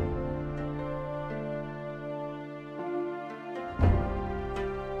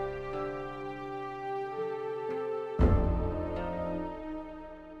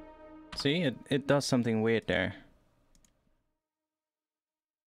 See, it does something weird there.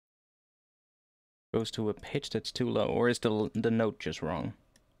 Goes to a pitch that's too low, or is the note just wrong?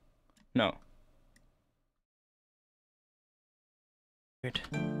 No. Weird.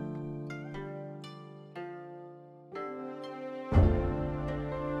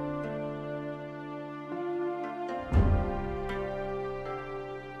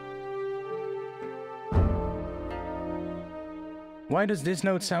 Why does this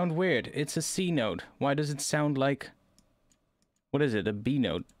note sound weird? It's a C note. Why does it sound like... What is it? A B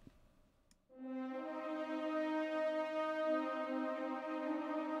note?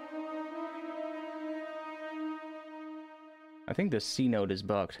 I think the C note is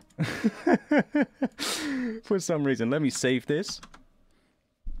bugged. For some reason. Let me save this.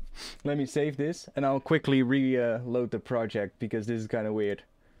 Let me save this, and I'll quickly reload the project, because this is kind of weird.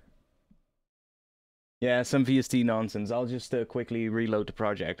 Yeah, some VST nonsense. I'll just quickly reload the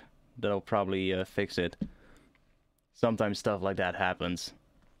project. That'll probably fix it. Sometimes stuff like that happens.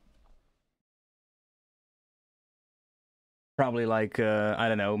 Probably like, I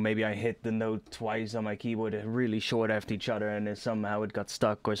don't know, maybe I hit the note twice on my keyboard really short after each other, and then somehow it got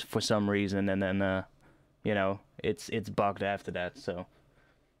stuck or for some reason, and then, you know, it's bugged after that, so...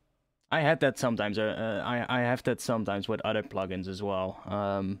 I had that sometimes. I have that sometimes with other plugins as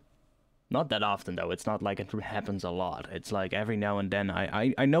well. Not that often though. It's not like it happens a lot. It's like every now and then.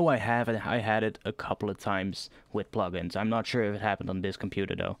 I know I have it. I had it a couple of times with plugins. I'm not sure if it happened on this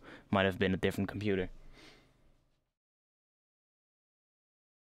computer though. Might have been a different computer.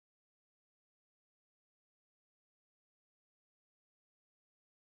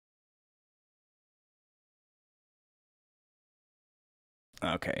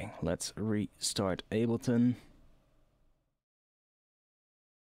 Okay, let's restart Ableton.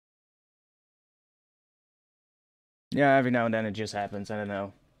 Yeah, every now and then it just happens. I don't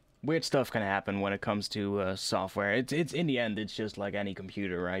know. Weird stuff can happen when it comes to software. It's in the end, it's just like any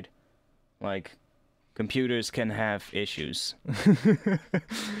computer, right? Like, computers can have issues.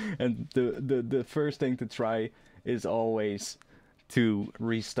 And the first thing to try is always to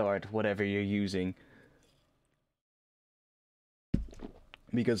restart whatever you're using.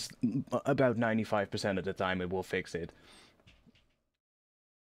 Because about 95% of the time it will fix it.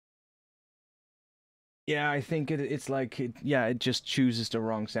 Yeah, I think it's like, yeah, it just chooses the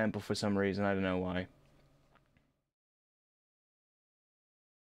wrong sample for some reason. I don't know why.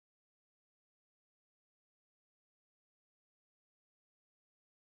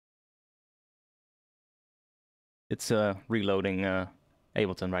 It's reloading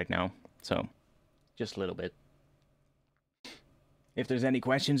Ableton right now, so just a little bit. If there's any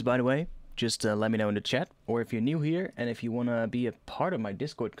questions, by the way, just let me know in the chat, or if you're new here and if you want to be a part of my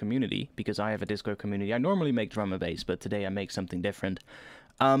Discord community, because I have a Discord community. I normally make drum and bass, but today I make something different.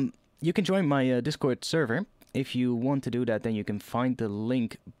 You can join my Discord server. If you want to do that, then you can find the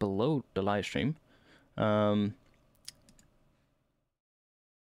link below the live stream. Yeah,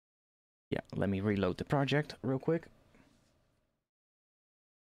 let me reload the project real quick.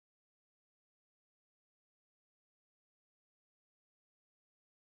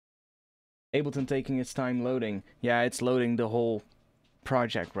 Ableton taking its time loading. Yeah, it's loading the whole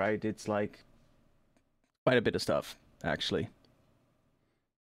project, right? It's like quite a bit of stuff, actually.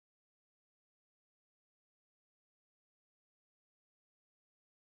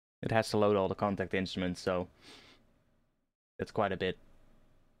 It has to load all the contact instruments, so it's quite a bit.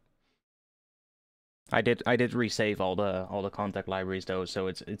 I did resave all the contact libraries though, so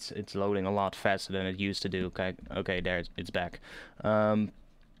it's loading a lot faster than it used to do. Okay, there it's back.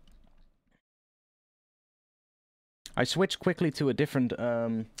 I switched quickly to a different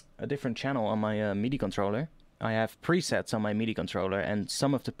channel on my MIDI controller. I have presets on my MIDI controller, and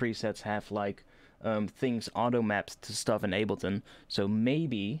some of the presets have like things auto mapped to stuff in Ableton. So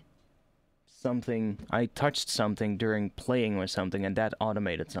maybe I touched something during playing or something, and that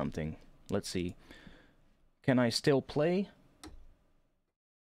automated something. Let's see. Can I still play?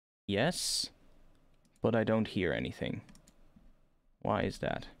 Yes, but I don't hear anything. Why is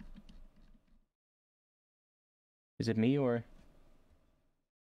that? Is it me or?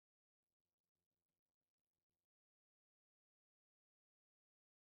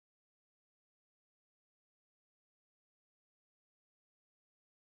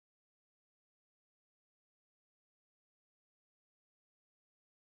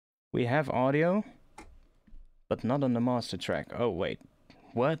 We have audio, but not on the master track. Oh, wait.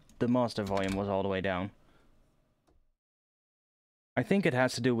 What? The master volume was all the way down. I think it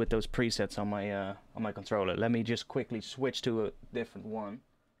has to do with those presets on my controller. Let me just quickly switch to a different one.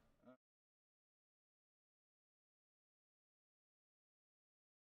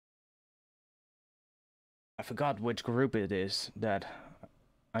 I forgot which group it is that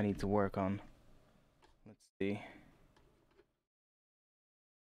I need to work on. Let's see.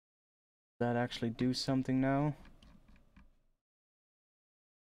 Does that actually do something now?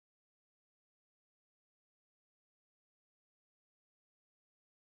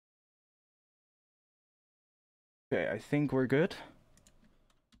 Okay, I think we're good.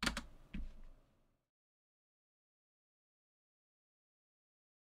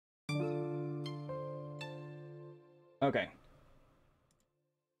 Okay.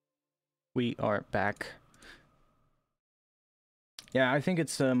 We are back. Yeah, I think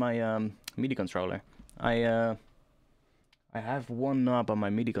it's my MIDI controller. I have one knob on my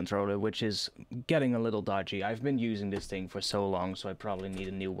MIDI controller, which is getting a little dodgy. I've been using this thing for so long, so I probably need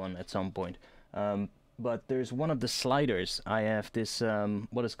a new one at some point. But there's one of the sliders. I have this,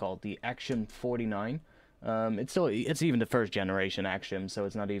 what is called, the Axiom 49. It's even the first generation Axiom, so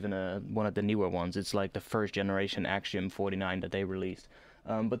it's not even one of the newer ones. It's like the first generation Axiom 49 that they released.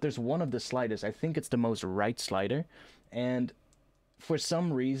 But there's one of the sliders, I think it's the most right slider, and for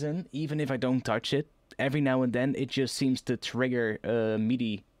some reason, even if I don't touch it, every now and then it just seems to trigger a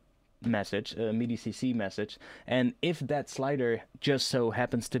MIDI message, a MIDI CC message, and if that slider just so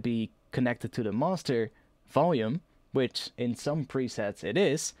happens to be connected to the master volume, which in some presets it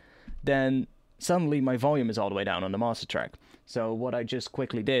is, then suddenly my volume is all the way down on the master track. So what I just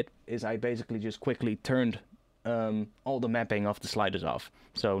quickly did is I basically just quickly turned all the mapping of the sliders off.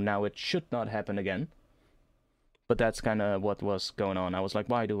 So now it should not happen again. But that's kind of what was going on. I was like,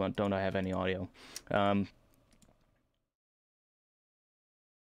 why don't I have any audio? I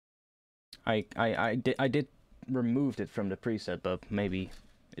did removed it from the preset, but maybe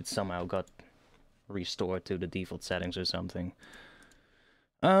it somehow got restored to the default settings or something.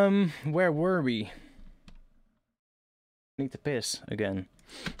 Where were we? Need to piss again.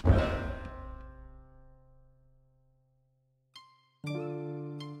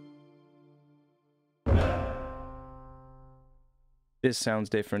 This sounds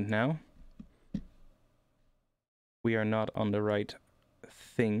different now. We are not on the right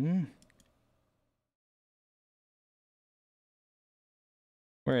thing.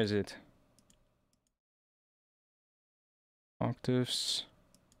 Where is it? Octaves.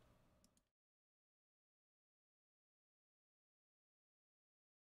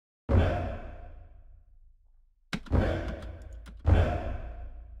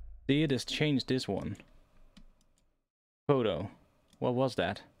 See, it has changed this one. Photo. What was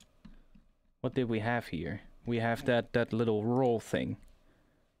that? What did we have here? We have that little roll thing.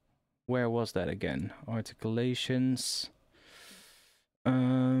 Where was that again? Articulations.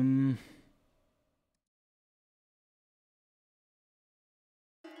 Oh,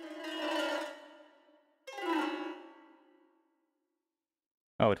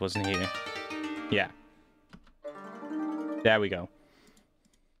 it wasn't here. Yeah. There we go.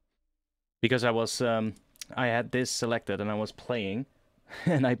 Because I had this selected and I was playing,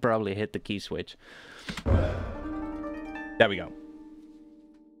 and I probably hit the key switch. There we go.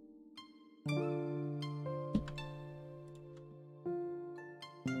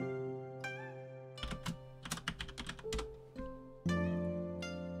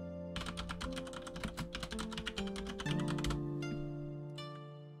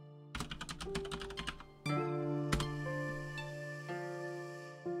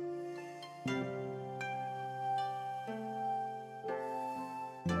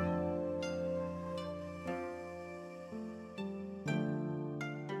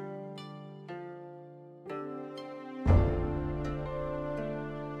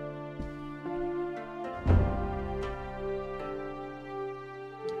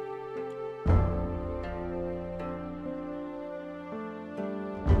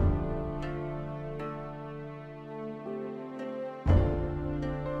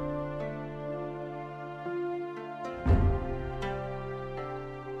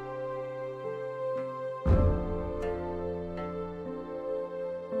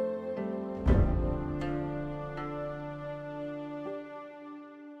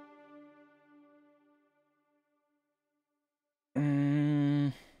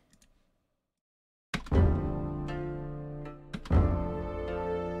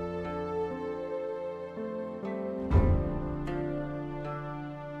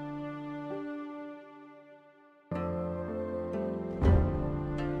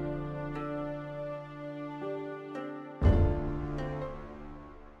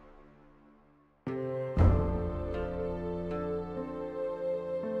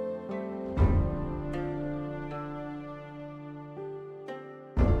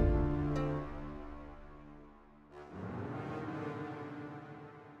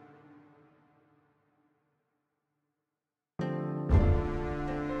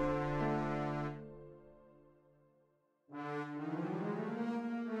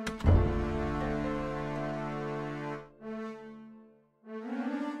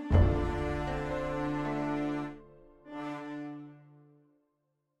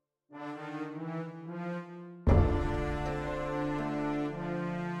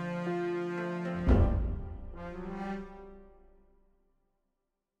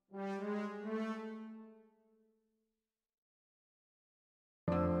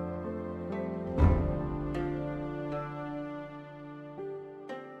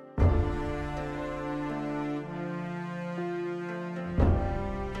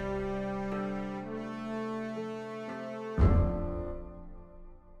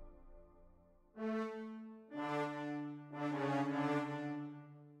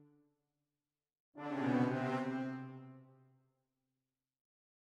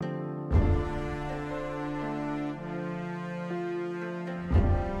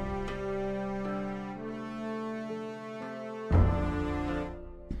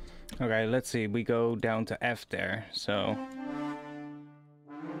 Okay, let's see. We go down to F there, so...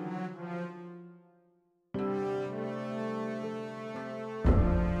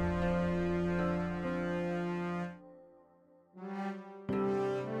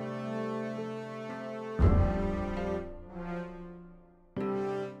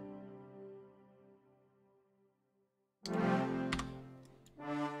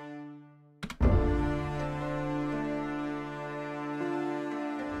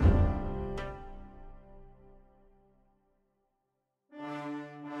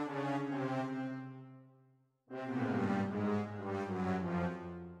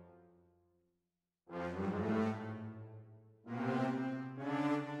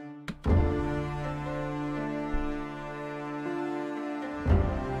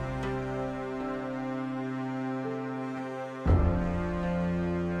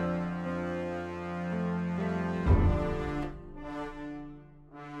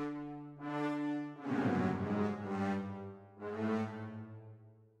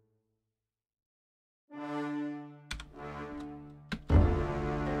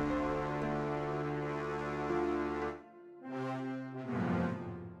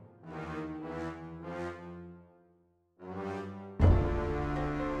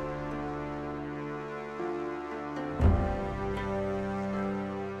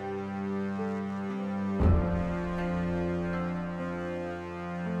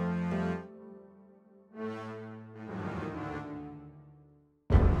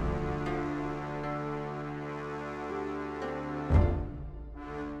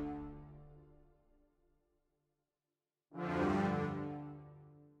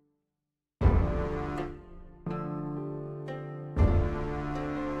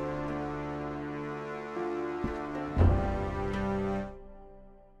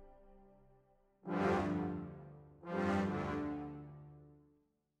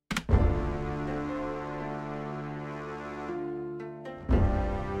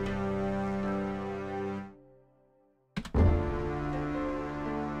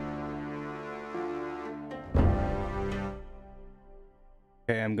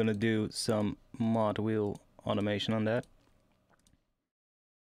 Okay, I'm gonna do some mod wheel automation on that,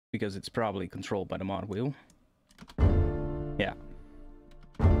 because it's probably controlled by the mod wheel. Yeah.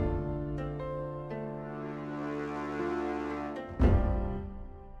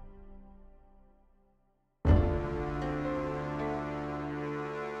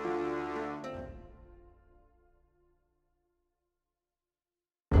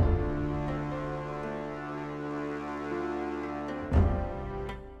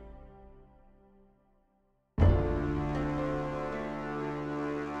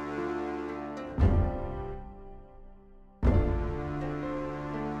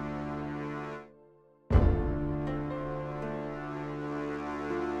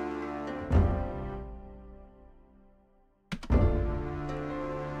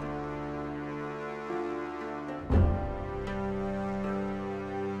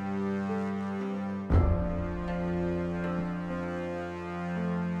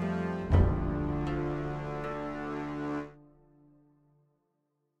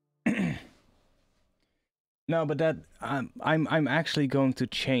 No, but that I'm actually going to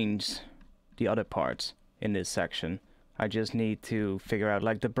change the other parts in this section. I just need to figure out,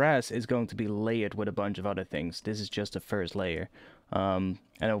 like, the brass is going to be layered with a bunch of other things. This is just the first layer. And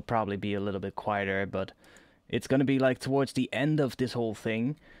it'll probably be a little bit quieter, but it's gonna be like towards the end of this whole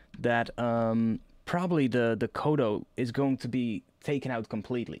thing that probably the coda is going to be taken out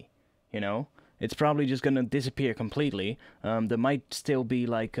completely, you know? It's probably just gonna disappear completely. There might still be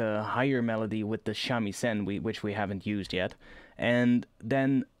like a higher melody with the shamisen, which we haven't used yet. And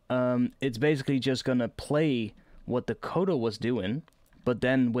then it's basically just gonna play what the coda was doing, but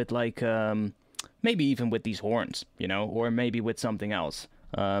then with like, maybe even with these horns, you know? Or maybe with something else.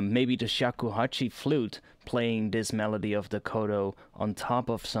 Maybe the shakuhachi flute playing this melody of the kodo on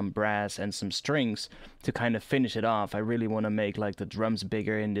top of some brass and some strings to kind of finish it off. I really want to make like the drums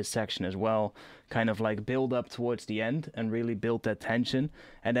bigger in this section as well, kind of like build up towards the end and really build that tension.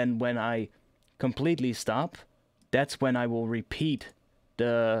 And then when I completely stop, that's when I will repeat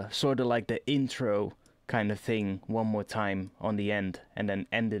the sort of like the intro kind of thing one more time on the end and then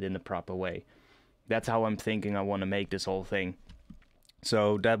end it in the proper way. That's how I'm thinking I want to make this whole thing.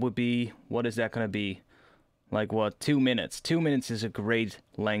 So that would be, what is that going to be? Like what, 2 minutes? 2 minutes is a great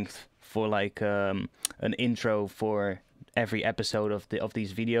length for like an intro for every episode of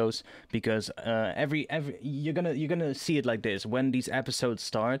these videos, because every you're gonna see it like this. When these episodes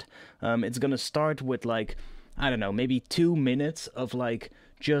start, it's gonna start with like, I don't know, maybe 2 minutes of like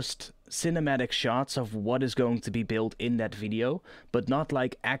just cinematic shots of what is going to be built in that video, but not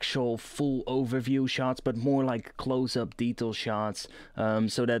like actual full overview shots, but more like close-up detail shots,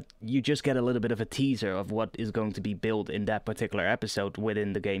 so that you just get a little bit of a teaser of what is going to be built in that particular episode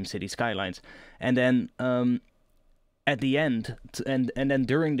within the game City Skylines. And then at the end, and then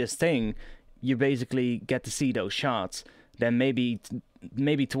during this thing, you basically get to see those shots. Then maybe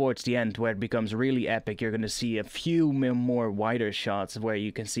towards the end, where it becomes really epic, you're gonna see a few more wider shots where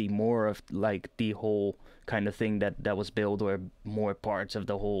you can see more of like the whole kind of thing that was built, or more parts of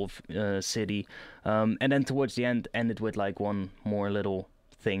the whole city. And then towards the end, end it with like one more little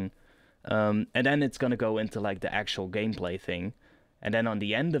thing. And then it's gonna go into like the actual gameplay thing. And then on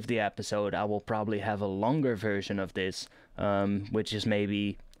the end of the episode, I will probably have a longer version of this, which is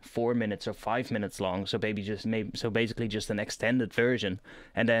maybe 4 minutes or 5 minutes long, so basically just an extended version.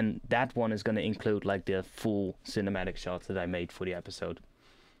 And then that one is going to include like the full cinematic shots that I made for the episode.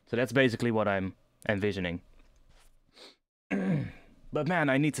 So that's basically what I'm envisioning. But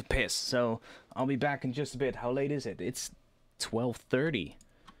man, I need to piss, so I'll be back in just a bit. How late is it? It's 12:30.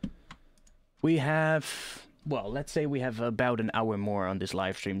 We have, well, let's say we have about an hour more on this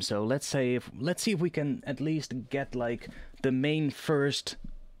live stream. So let's see if we can at least get like the main first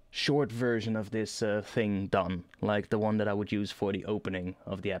short version of this thing done, like the one that I would use for the opening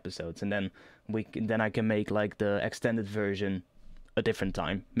of the episodes, and then I can make like the extended version a different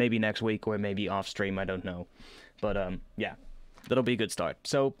time, maybe next week or maybe off stream, I don't know. But yeah, that'll be a good start.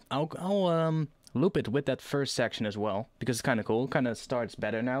 So I'll loop it with that first section as well, because it's kind of cool, kind of starts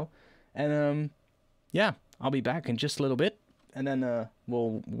better now. And yeah, I'll be back in just a little bit, and then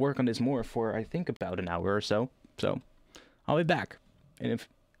we'll work on this more for I think about an hour or so. So I'll be back in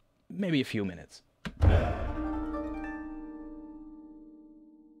maybe a few minutes.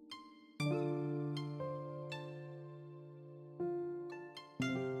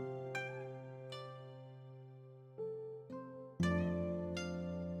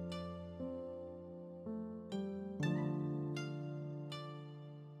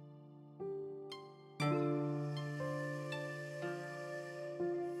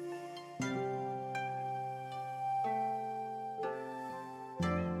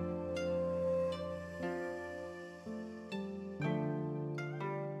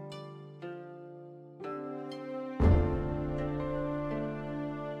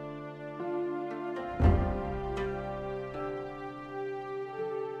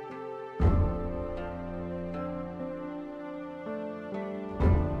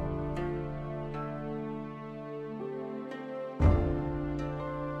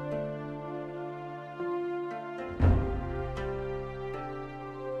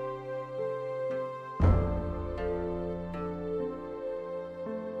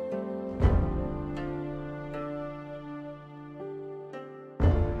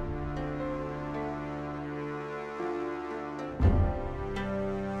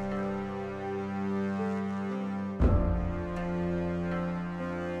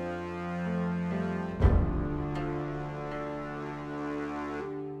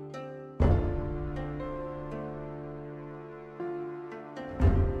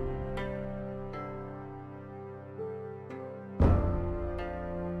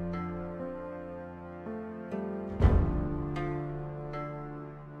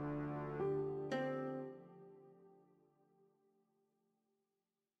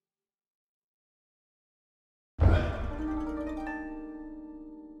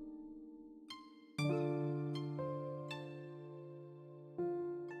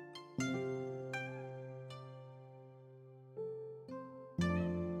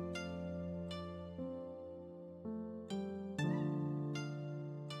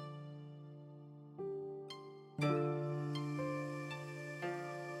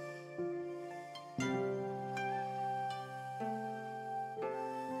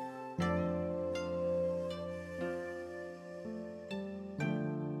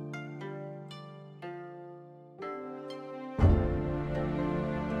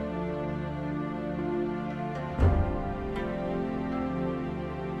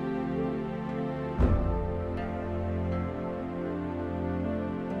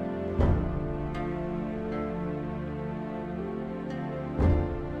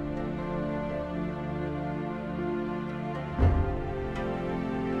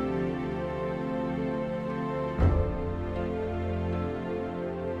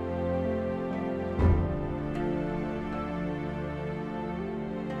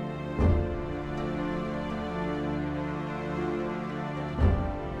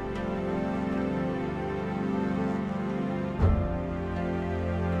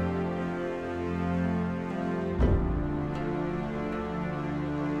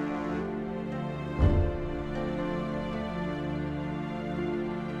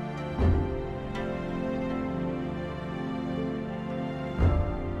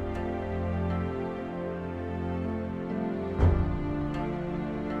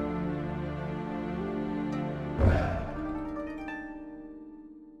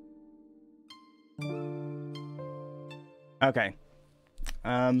 Okay.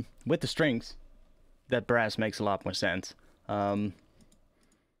 With the strings, that brass makes a lot more sense.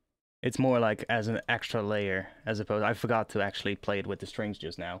 It's more like as an extra layer, as opposed. I forgot to actually play it with the strings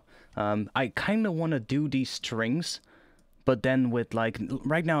just now. I kind of want to do these strings, but then with like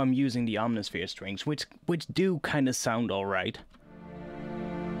right now I'm using the Omnisphere strings, which do kind of sound all right.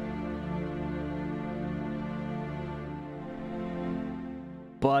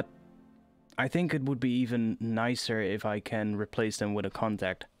 But I think it would be even nicer if I can replace them with a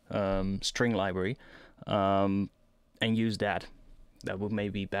Contact string library and use that. That would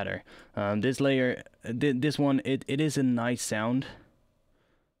maybe be better. This layer, this one, it is a nice sound,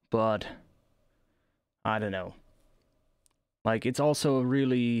 but I don't know. Like, it's also a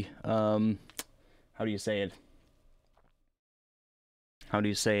really, how do you say it? How do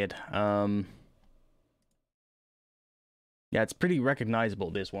you say it? Yeah, it's pretty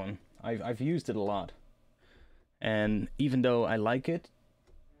recognizable, this one. I've used it a lot. And even though I like it,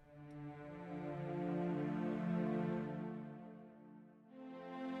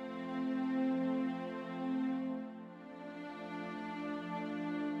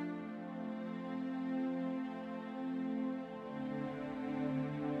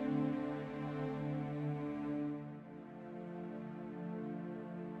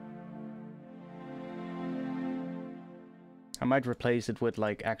 I might replace it with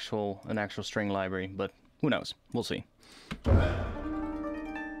like an actual string library, but who knows? We'll see.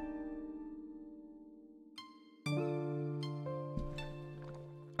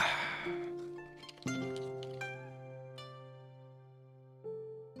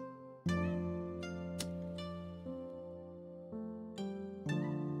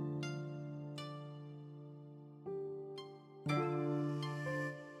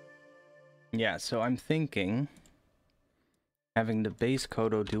 Yeah, so I'm thinking having the bass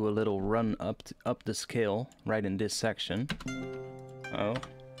codo do a little run up the scale right in this section. Oh,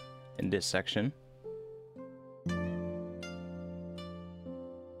 in this section.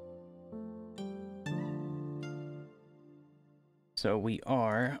 So we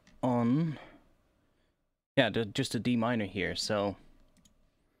are on, yeah, just a D minor here. So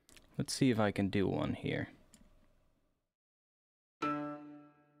let's see if I can do one here.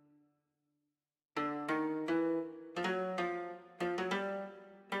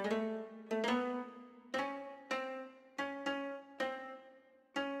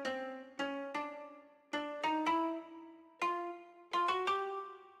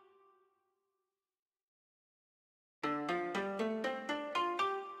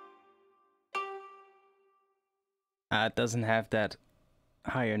 It doesn't have that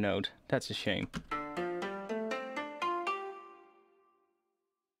higher note. That's a shame.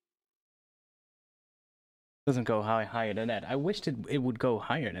 Doesn't go higher than that. I wished it would go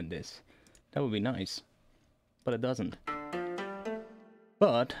higher than this. That would be nice. But it doesn't.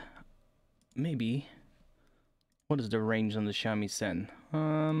 But maybe, what is the range on the shamisen?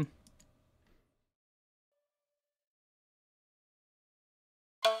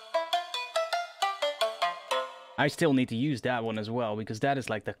 I still need to use that one as well, because that is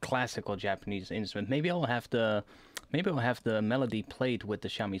like the classical Japanese instrument. Maybe I'll have the melody played with the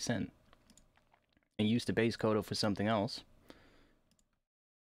shamisen and use the bass codo for something else.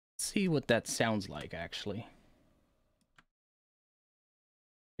 Let's see what that sounds like actually.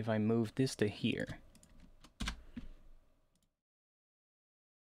 If I move this to here.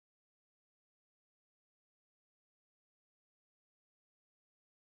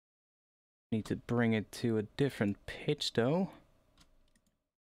 Need to bring it to a different pitch though.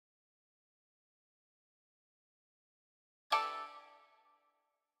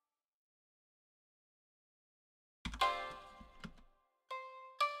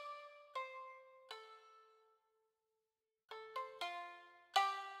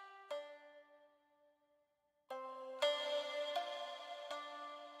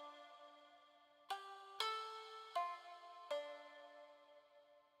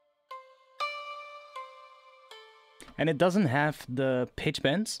 And it doesn't have the pitch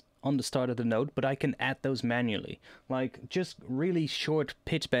bends on the start of the note, but I can add those manually. Like, just really short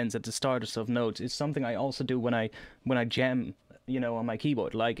pitch bends at the starters of notes is something I also do when I jam, you know, on my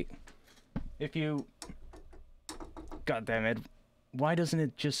keyboard. Like, if you... God damn it. Why doesn't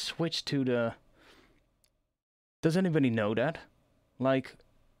it just switch to the... Does anybody know that? Like,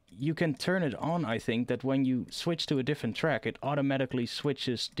 you can turn it on, I think, that when you switch to a different track, it automatically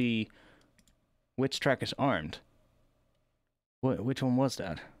switches the... which track is armed. Which one was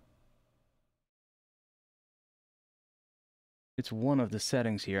that? It's one of the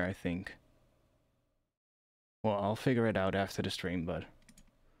settings here, I think. Well, I'll figure it out after the stream, but...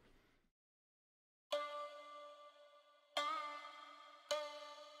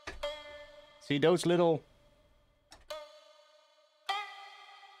 See those little...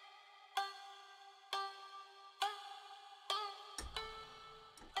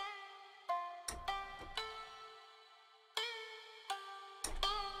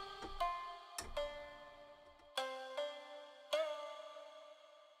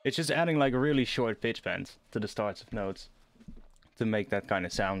 It's just adding like really short pitch bends to the starts of notes to make that kind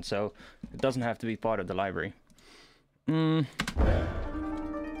of sound, so it doesn't have to be part of the library.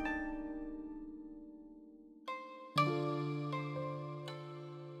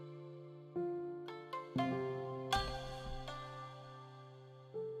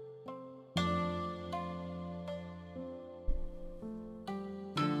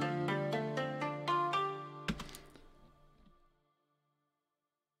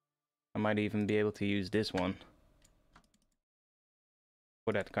 I might even be able to use this one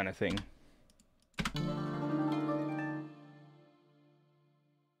for that kind of thing.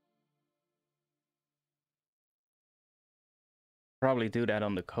 Probably do that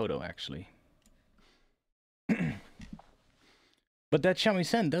on the Kodo, actually. But that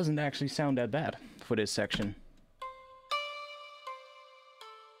shamisen doesn't actually sound that bad for this section.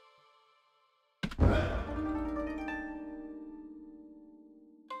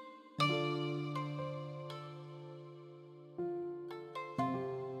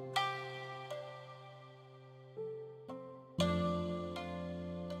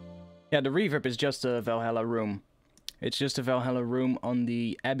 Yeah, the reverb is just a Valhalla room. It's just a Valhalla room on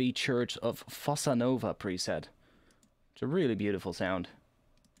the Abbey Church of Fossa Nova preset. It's a really beautiful sound.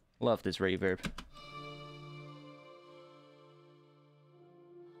 Love this reverb.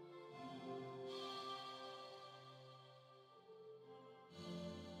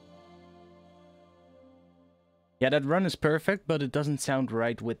 Yeah, that run is perfect, but it doesn't sound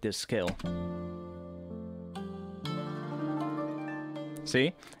right with this scale.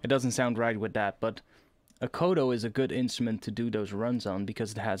 See? It doesn't sound right with that, but a Kodo is a good instrument to do those runs on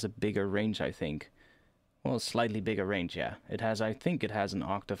because it has a bigger range, I think. Well, slightly bigger range, yeah. It has, I think it has an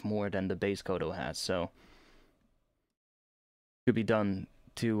octave more than the bass Kodo has, so... could be done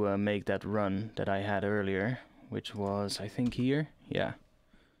to make that run that I had earlier, which was, I think, here? Yeah.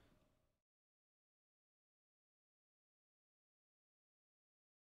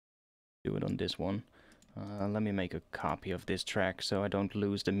 Do it on this one. Let me make a copy of this track so I don't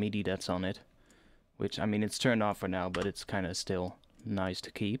lose the MIDI that's on it. Which, I mean, it's turned off for now, but it's kind of still nice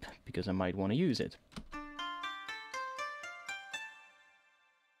to keep, because I might want to use it.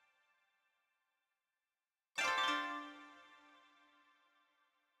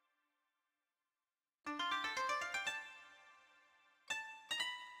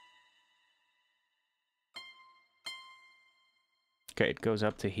 Okay, it goes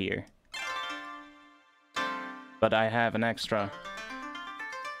up to here. But I have an extra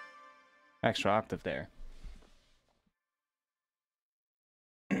octave there.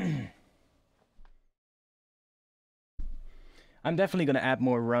 I'm definitely going to add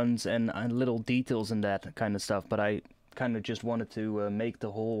more runs and little details and that kind of stuff, but I kind of just wanted to make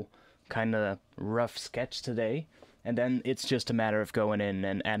the whole kind of rough sketch today. And then it's just a matter of going in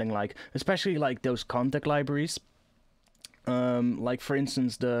and adding, like, especially like those contact libraries. Like for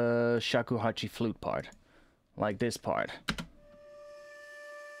instance the shakuhachi flute part. Like this part.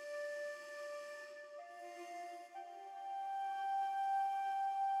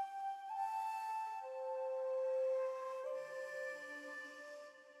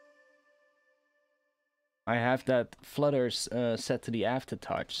 I have that flutters set to the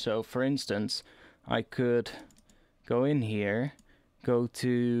aftertouch. So for instance, I could go in here, go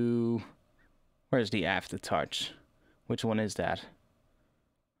to... where's the aftertouch? Which one is that?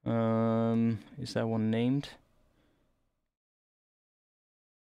 Is that one named?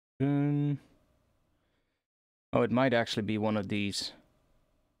 Oh, it might actually be one of these.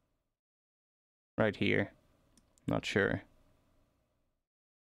 Right here. Not sure.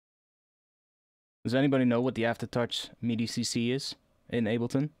 Does anybody know what the aftertouch MIDI CC is in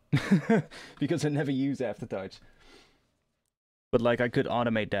Ableton? Because I never use aftertouch. But like I could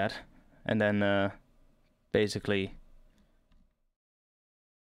automate that and then basically...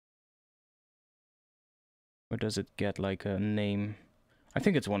 or does it get like a name? I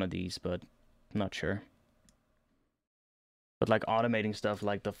think it's one of these, but I'm not sure. But like automating stuff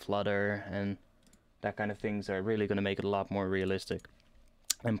like the flutter and that kind of things are really going to make it a lot more realistic.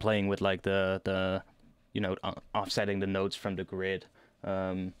 And playing with like the you know, offsetting the notes from the grid.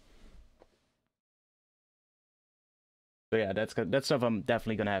 So yeah, that's stuff I'm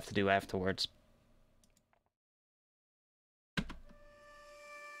definitely going to have to do afterwards.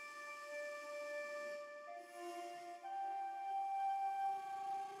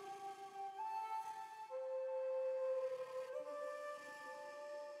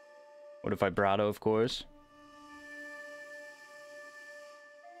 the vibrato, of course.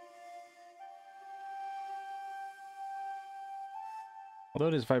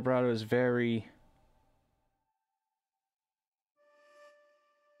 Although this vibrato is very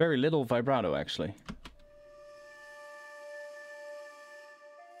little vibrato, actually.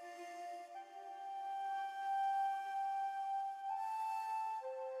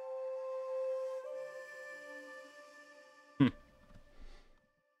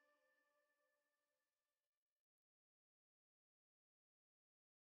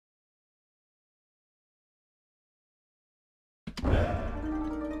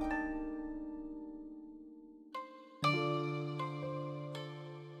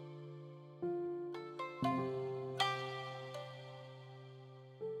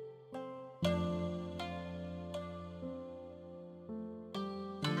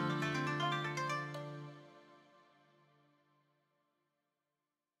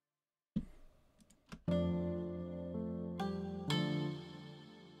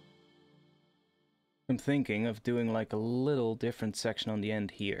 I'm thinking of doing like a little different section on the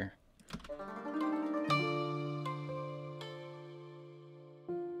end here.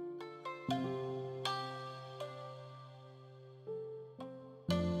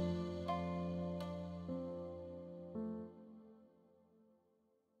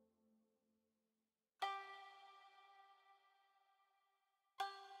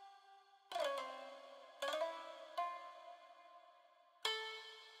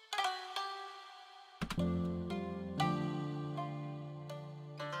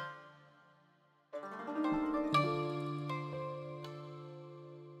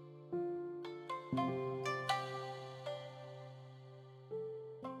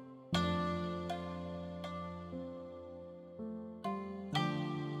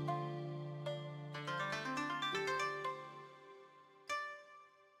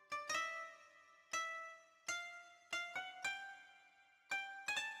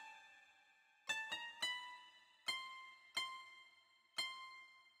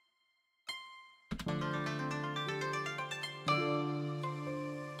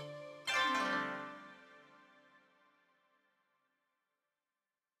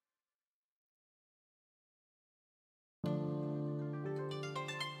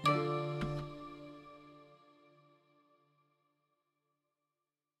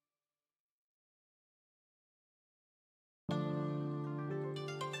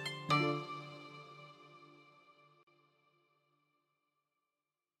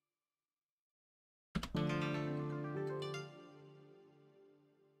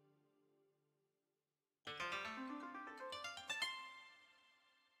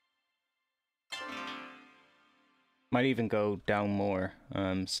 Might even go down more,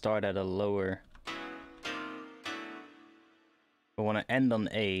 start at a lower. I want to end on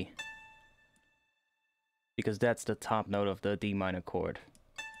A, because that's the top note of the D minor chord.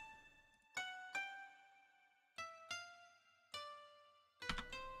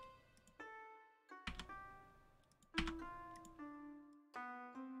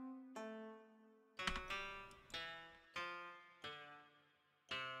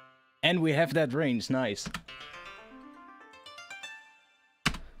 And we have that range, nice.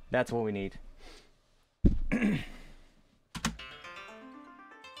 That's what we need.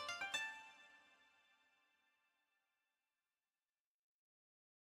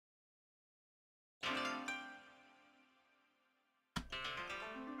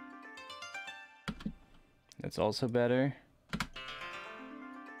 That's also better.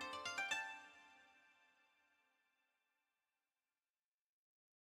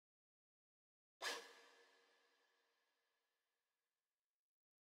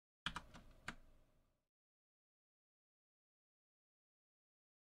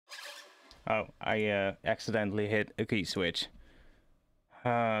 Oh, I accidentally hit a key switch.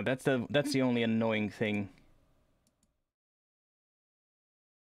 That's the only annoying thing.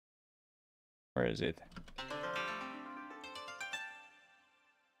 Where is it?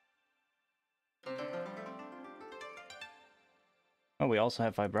 Oh, we also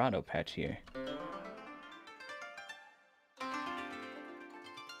have vibrato patch here.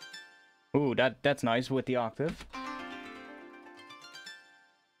 Ooh, that's nice with the octave.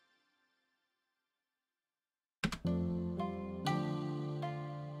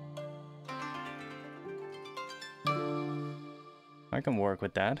 I can work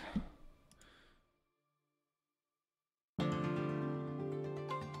with that.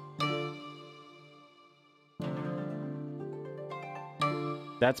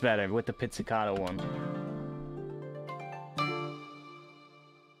 That's better with the pizzicato one.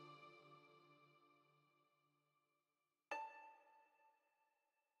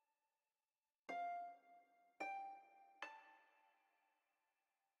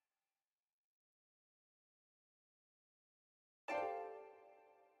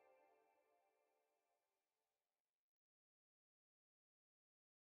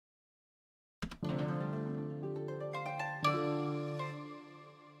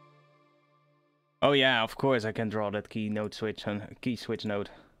 Oh yeah, of course I can draw that key node switch and key switch node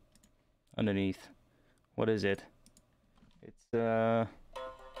underneath. What is it? It's God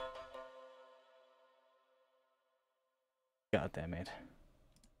damn it.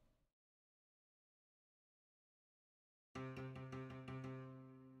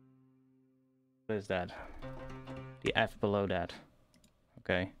 What is that? The F below that.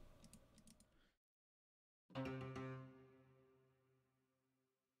 Okay.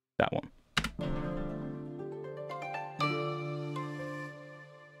 That one.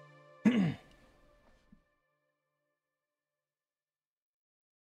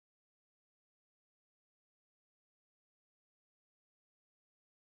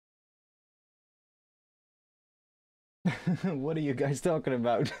 What are you guys talking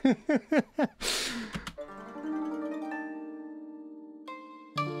about?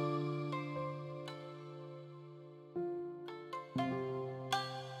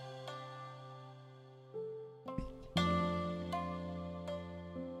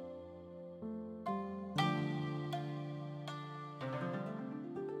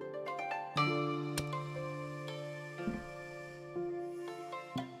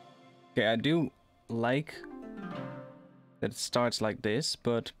 Okay, I do like that it starts like this,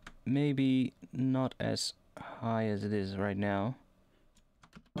 but maybe not as high as it is right now.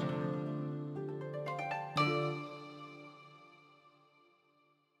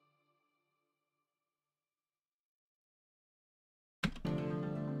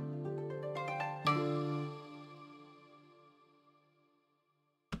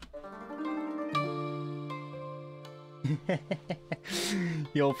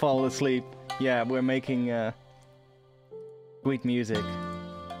 You'll fall asleep. Yeah, we're making sweet music.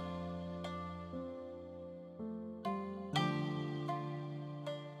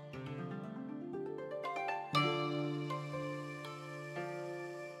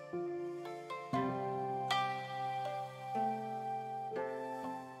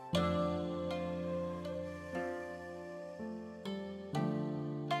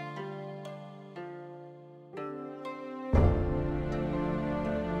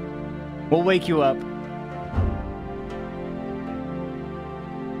 We'll wake you up.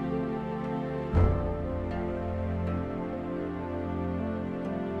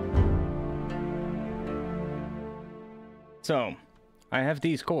 So, I have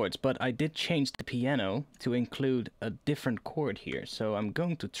these chords, but I did change the piano to include a different chord here. So I'm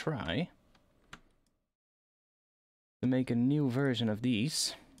going to try to make a new version of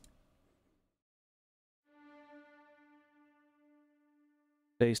these.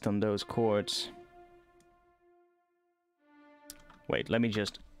 Based on those chords. Wait, let me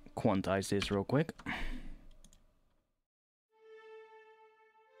just quantize this real quick.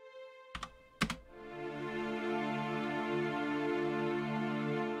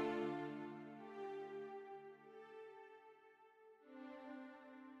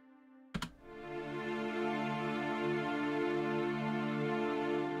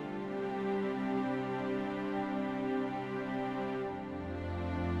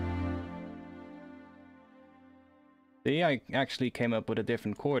 See, I actually came up with a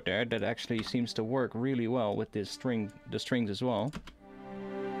different chord there that actually seems to work really well with this string, the strings as well.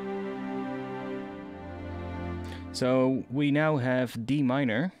 So we now have D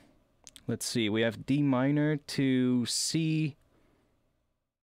minor. Let's see, we have D minor to C.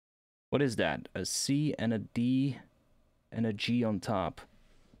 What is that? A C and a D and a G on top.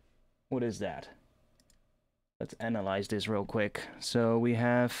 What is that? Let's analyze this real quick. So we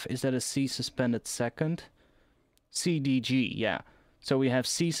have, is that a C suspended second? C, D, G, yeah. So we have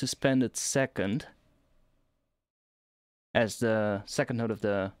C suspended second as the second note of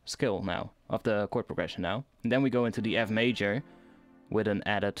the scale now, of the chord progression now. And then we go into the F major with an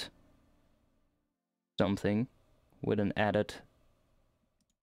added something, with an added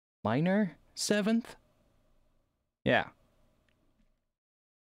minor seventh? Yeah.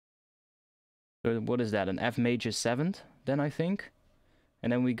 So what is that, an F major seventh then, I think?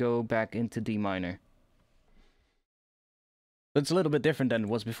 And then we go back into D minor. But it's a little bit different than it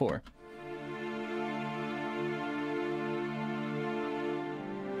was before.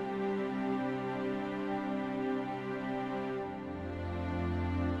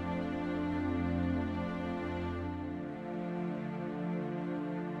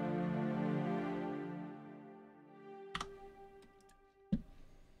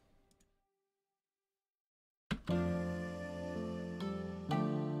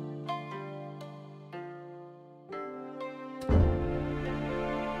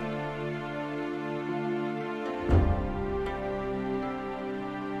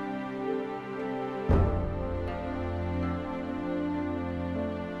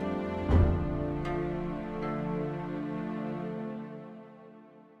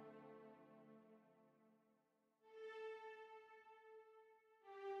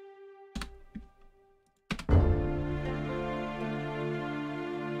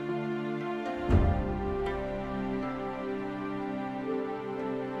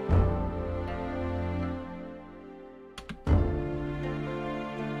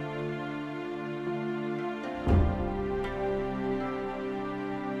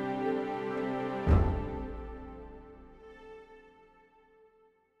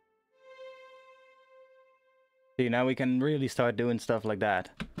 See, now we can really start doing stuff like that.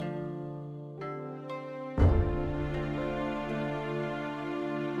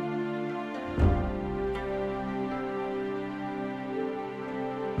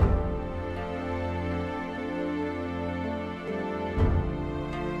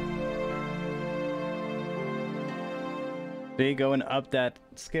 See, going up that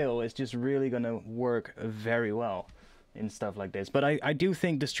skill is just really gonna work very well in stuff like this. But I do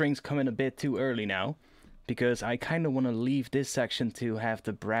think the strings come in a bit too early now, because I kind of want to leave this section to have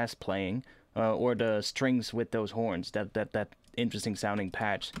the brass playing, or the strings with those horns, that interesting sounding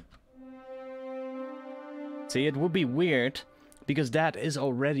patch. See, it would be weird, because that is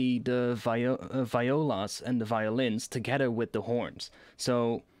already the violas and the violins together with the horns.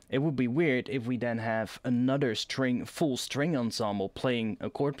 So it would be weird if we then have another full string ensemble playing a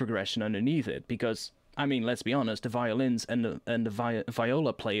chord progression underneath it, because, I mean, let's be honest, the violins and the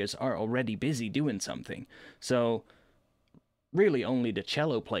viola players are already busy doing something. So really only the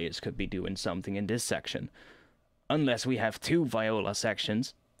cello players could be doing something in this section. Unless we have 2 viola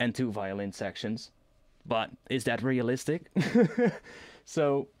sections and 2 violin sections. But is that realistic?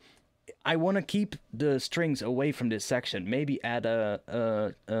 So I want to keep the strings away from this section. Maybe add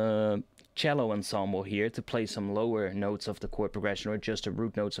a cello ensemble here to play some lower notes of the chord progression, or just the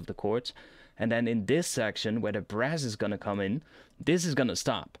root notes of the chords. And then in this section, where the brass is going to come in, this is going to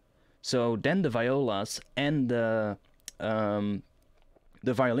stop. So then the violas and the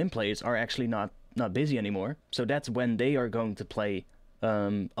violin players are actually not busy anymore. So that's when they are going to play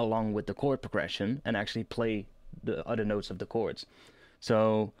along with the chord progression and actually play the other notes of the chords.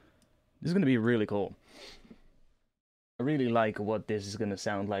 So this is going to be really cool. I really like what this is going to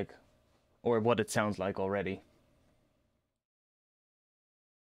sound like, or what it sounds like already.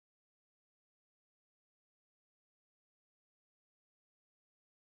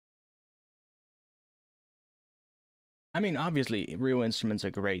 I mean, obviously, real instruments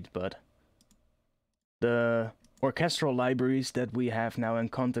are great, but the orchestral libraries that we have now and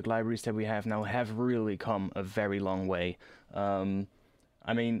contact libraries that we have now have really come a very long way.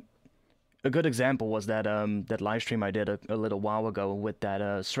 I mean, a good example was that that live stream I did a little while ago with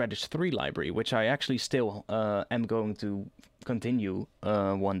that Stratus 3 library, which I actually still am going to continue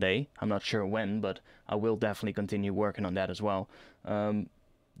one day. I'm not sure when, but I will definitely continue working on that as well.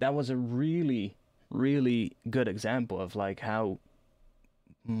 That was a really, really good example of like how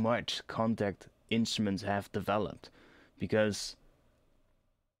much contact instruments have developed, because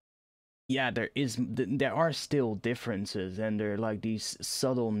yeah, there are still differences, and there are like these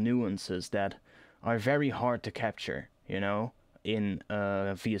subtle nuances that are very hard to capture, you know, in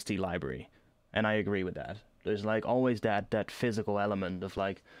a VST library. And I agree with that. There's like always that physical element of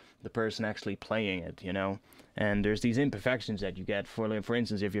like the person actually playing it, you know. And there's these imperfections that you get, for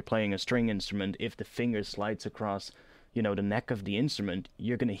instance, if you're playing a string instrument, if the finger slides across, you know, the neck of the instrument,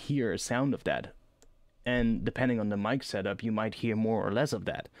 you're gonna hear a sound of that. And depending on the mic setup, you might hear more or less of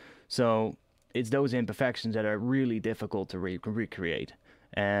that. So it's those imperfections that are really difficult to recreate.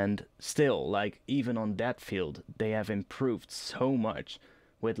 And still, like, even on that field, they have improved so much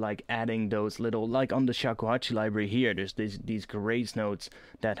with, like, adding those little, like on the shakuhachi library here, there's these grace notes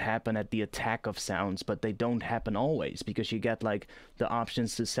that happen at the attack of sounds, but they don't happen always, because you get, like, the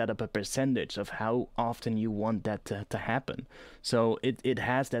options to set up a percentage of how often you want that to happen. So it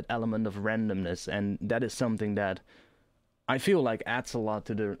has that element of randomness, and that is something that I feel like adds a lot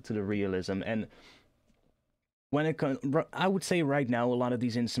to the realism. And when it comes, I would say right now a lot of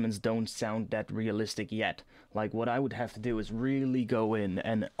these instruments don't sound that realistic yet. Like, what I would have to do is really go in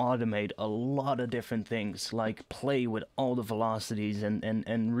and automate a lot of different things, like play with all the velocities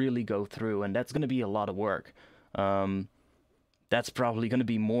and really go through, and that's going to be a lot of work. That's probably going to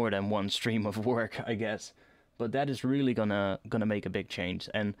be more than one stream of work, I guess. But that is really gonna make a big change.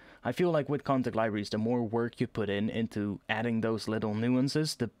 And I feel like with contact libraries, the more work you put into adding those little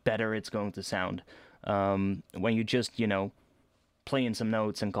nuances, the better it's going to sound. When you just, you know, play in some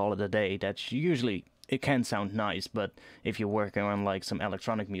notes and call it a day, that's usually, it can sound nice, but if you're working on like some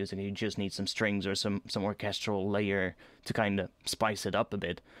electronic music, you just need some strings or some orchestral layer to kind of spice it up a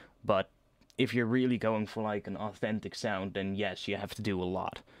bit. But if you're really going for like an authentic sound, then yes, you have to do a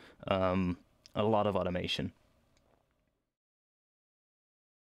lot of automation.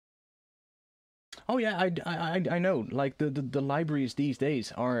 Oh yeah, I know. Like the libraries these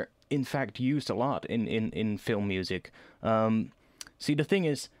days are in fact used a lot in film music. See, the thing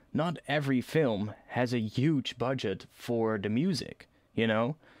is, not every film has a huge budget for the music, you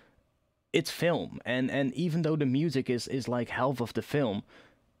know? It's film, and even though the music is like half of the film,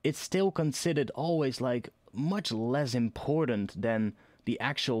 it's still considered always like much less important than the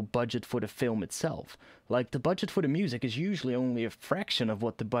actual budget for the film itself. Like, the budget for the music is usually only a fraction of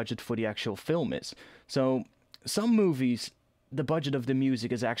what the budget for the actual film is. So, some movies, the budget of the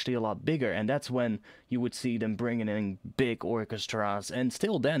music is actually a lot bigger, and that's when you would see them bringing in big orchestras, and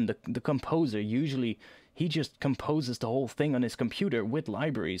still then, the composer, usually, he just composes the whole thing on his computer with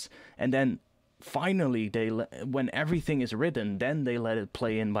libraries, and then finally, when everything is written, then they let it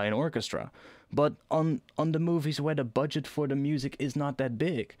play in by an orchestra. But on the movies where the budget for the music is not that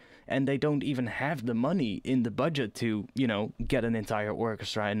big, and they don't even have the money in the budget to, you know, get an entire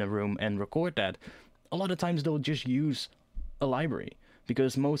orchestra in a room and record that, a lot of times they'll just use a library,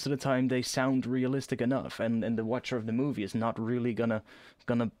 because most of the time they sound realistic enough, and the watcher of the movie is not really gonna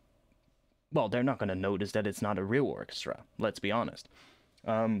well, they're not gonna notice that it's not a real orchestra, let's be honest.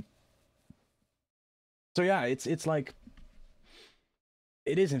 So yeah, it's like,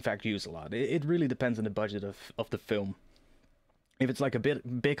 it is in fact used a lot. It really depends on the budget of the film. If it's like a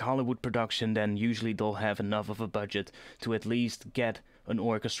big Hollywood production, then usually they'll have enough of a budget to at least get an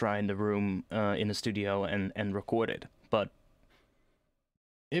orchestra in the room, in the studio, and record it. But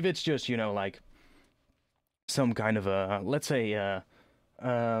if it's just, you know, like some kind of a, let's say,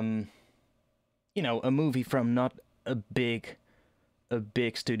 you know, a movie from not a big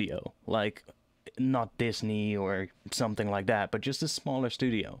studio, like not Disney or something like that, but just a smaller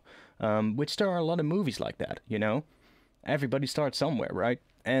studio, which there are a lot of movies like that, you know? Everybody starts somewhere, right?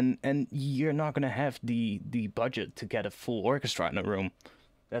 And you're not gonna have the budget to get a full orchestra in a room.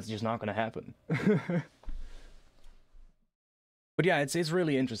 That's just not gonna happen. But yeah, it's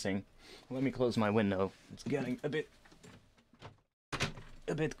really interesting. Let me close my window. It's getting a bit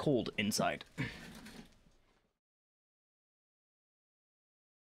cold inside.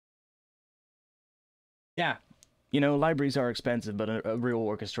 Yeah, you know, libraries are expensive, but a real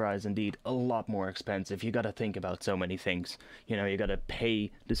orchestra is indeed a lot more expensive. You gotta think about so many things. You know, you gotta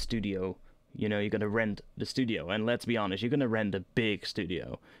pay the studio. You know, you gotta rent the studio. And let's be honest, you're gonna rent a big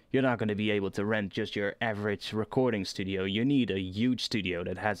studio. You're not gonna be able to rent just your average recording studio. You need a huge studio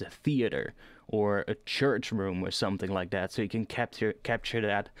that has a theater or a church room or something like that, so you can capture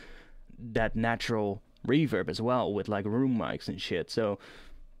that natural reverb as well with like room mics and shit. So,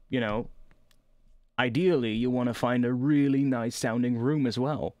 you know, ideally, you want to find a really nice sounding room as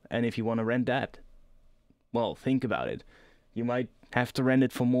well. And if you want to rent that, well, think about it. You might have to rent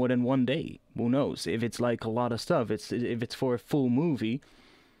it for more than one day. Who knows? If it's like a lot of stuff, if it's for a full movie,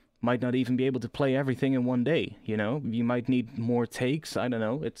 might not even be able to play everything in one day, you know? You might need more takes, I don't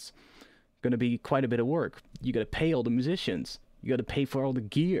know. It's gonna be quite a bit of work. You gotta pay all the musicians. You gotta pay for all the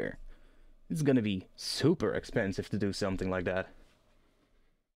gear. It's gonna be super expensive to do something like that.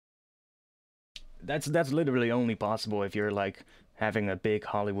 That's literally only possible if you're like having a big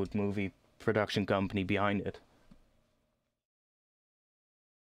Hollywood movie production company behind it.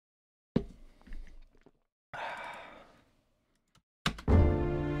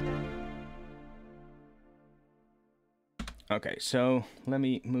 Okay, so let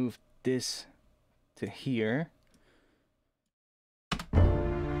me move this to here.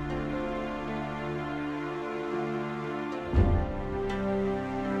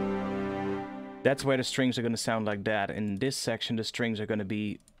 That's where the strings are going to sound like that. In this section, the strings are going to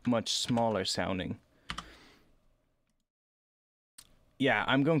be much smaller sounding. Yeah,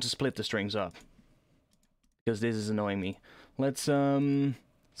 I'm going to split the strings up, because this is annoying me. Let's,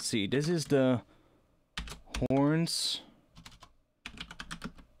 see. This is the horns.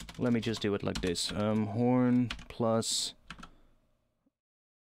 Let me just do it like this. Horn plus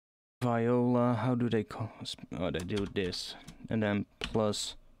viola. How do they call? Oh, they do this. And then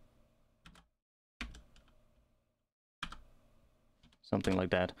plus something like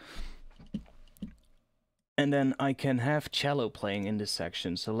that. And then I can have cello playing in this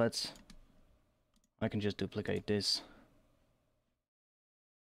section. So I can just duplicate this.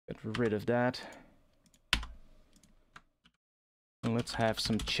 Get rid of that. And let's have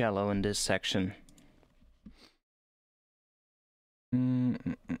some cello in this section.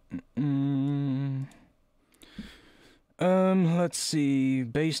 Let's see.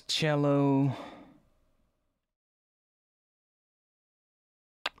 Bass cello.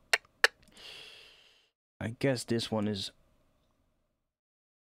 I guess this one is...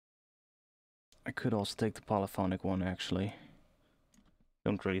 I could also take the polyphonic one, actually.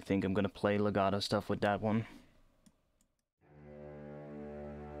 Don't really think I'm gonna play legato stuff with that one.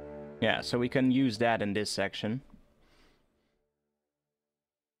 Yeah, so we can use that in this section.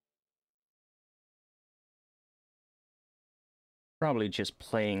 Probably just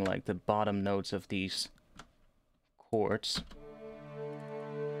playing like the bottom notes of these chords.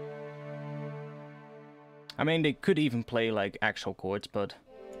 I mean, they could even play like actual chords, but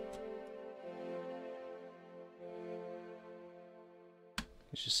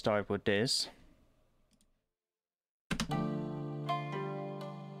let's just start with this.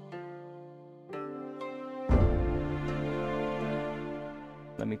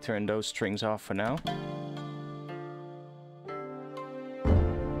 Let me turn those strings off for now.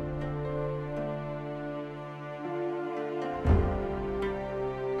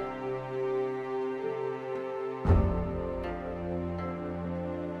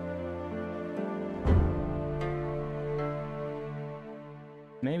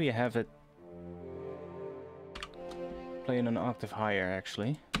 Maybe I have it playing an octave higher,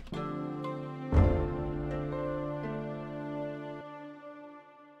 actually.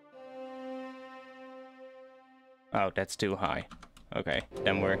 Oh, that's too high. Okay,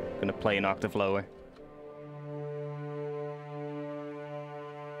 then we're gonna play an octave lower.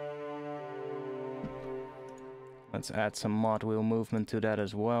 Let's add some mod wheel movement to that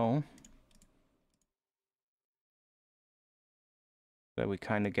as well. So we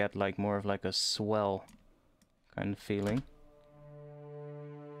kind of get like more of like a swell kind of feeling.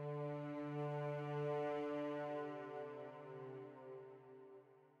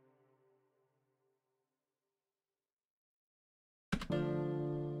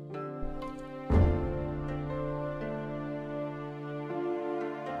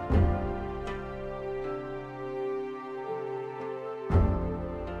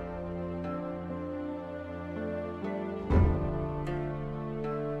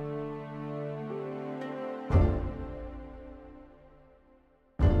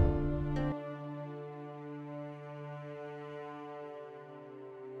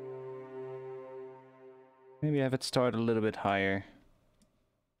 Maybe have it start a little bit higher.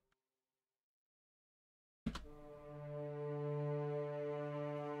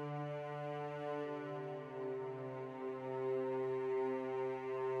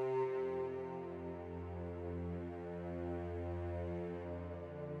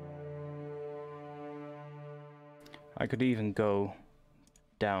 I could even go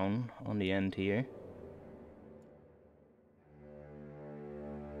down on the end here.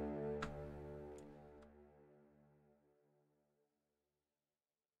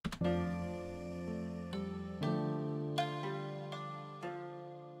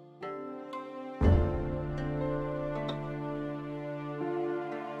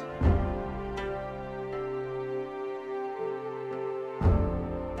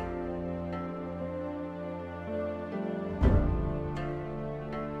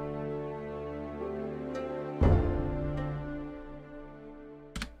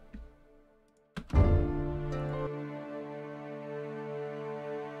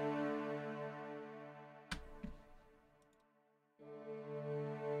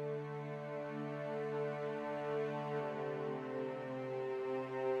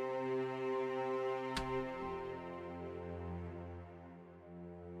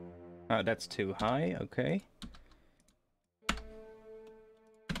 Oh, that's too high, okay.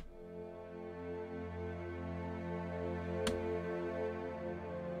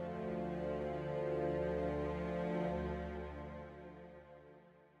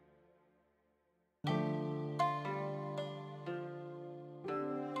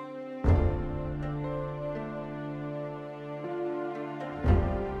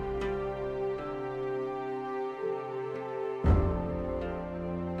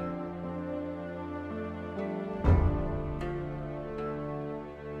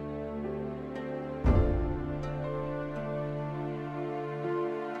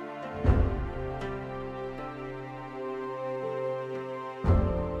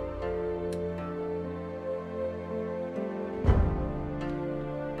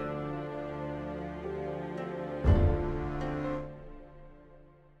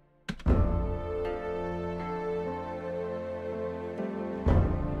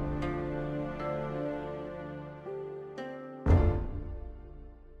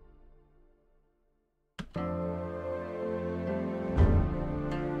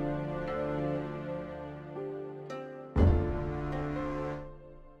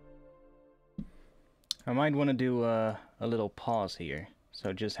 I might want to do a little pause here.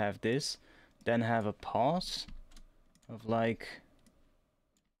 So just have this, then have a pause of like,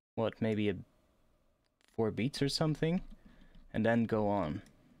 what, maybe 4 beats or something, and then go on.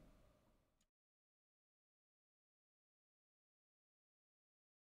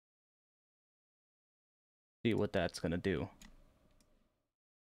 See what that's gonna do.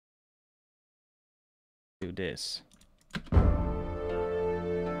 Do this.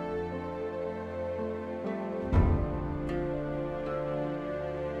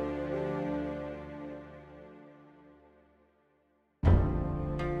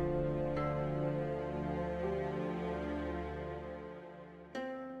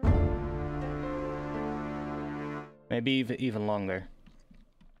 Maybe even longer.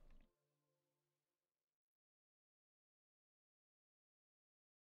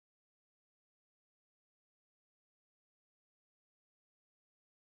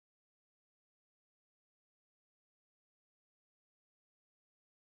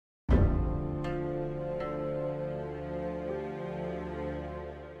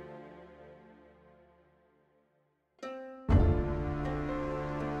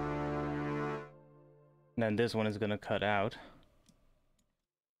 And then this one is gonna cut out.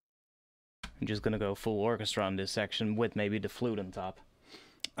 I'm just gonna go full orchestra on this section with maybe the flute on top.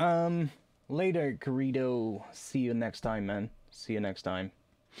 Later, Corrido. See you next time, man. See you next time.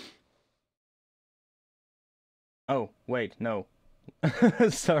 Oh, wait, no.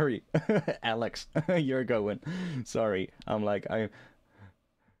 Sorry. Alex, you're going. Sorry. I'm like,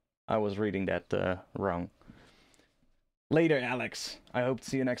 I was reading that wrong. Later, Alex. I hope to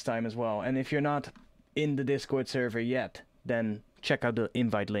see you next time as well. And if you're not in the Discord server yet, then check out the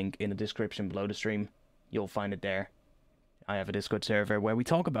invite link in the description below the stream. You'll find it there. I have a Discord server where we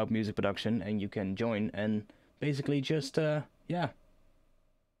talk about music production, and you can join and basically just, yeah.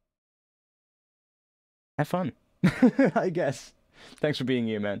 Have fun, I guess. Thanks for being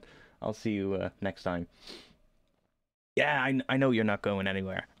here, man. I'll see you next time. Yeah, I know you're not going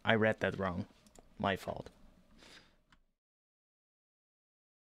anywhere. I read that wrong. My fault.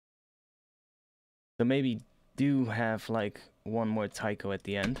 So maybe do have, like, one more taiko at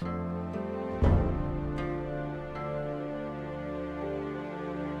the end.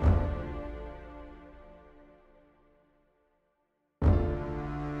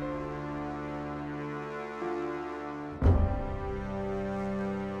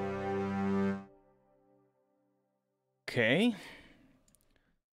 Okay.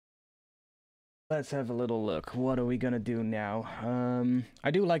 Let's have a little look. What are we gonna do now? I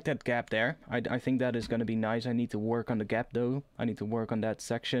do like that gap there. I think that is gonna be nice. I need to work on the gap though. I need to work on that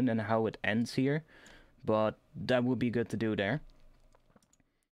section and how it ends here. But that would be good to do there.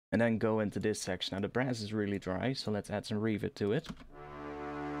 And then go into this section. Now the brass is really dry, so let's add some reverb to it.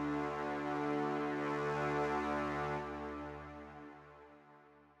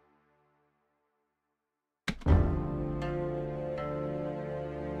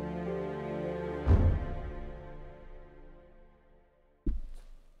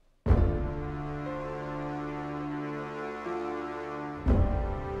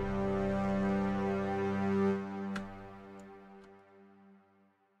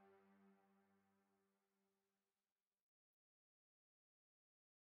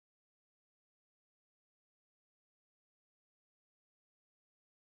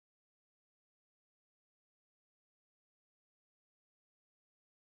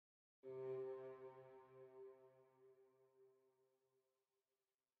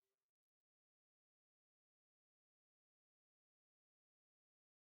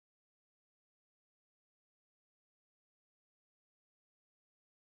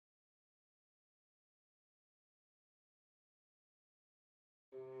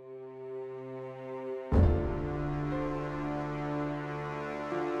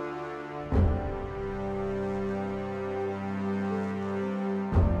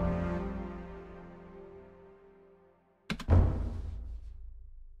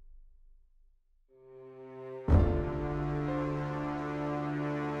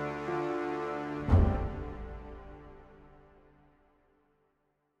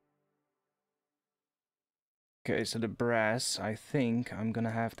 Okay, so the brass, I think I'm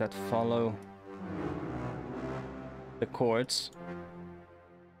gonna have that follow the chords.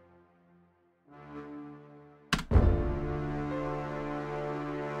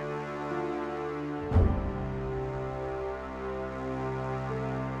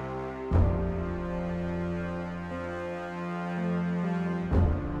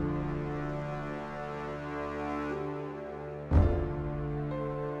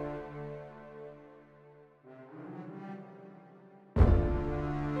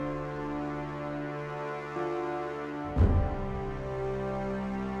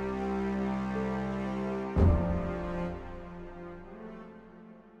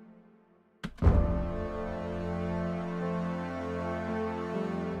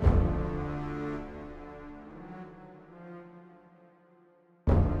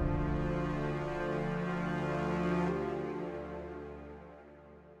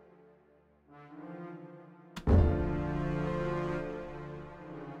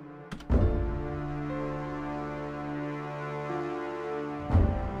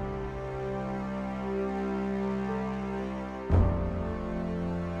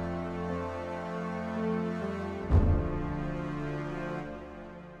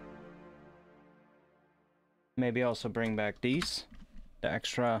 Maybe also bring back these, the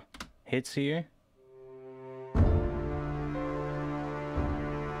extra hits here.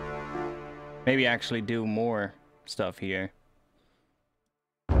 Maybe actually do more stuff here.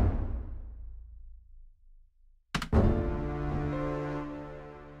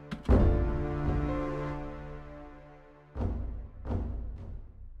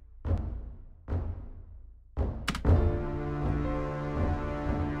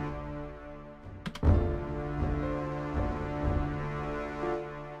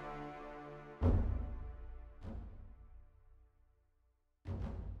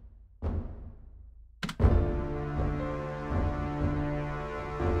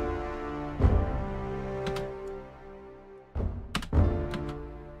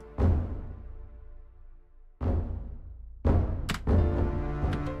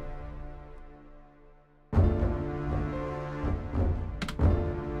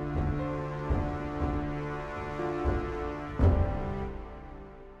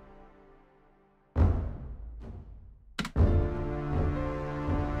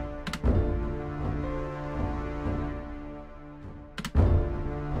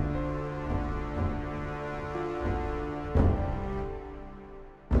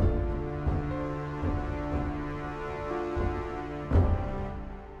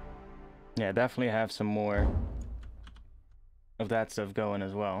 Yeah, definitely have some more of that stuff going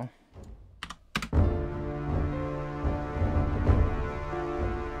as well.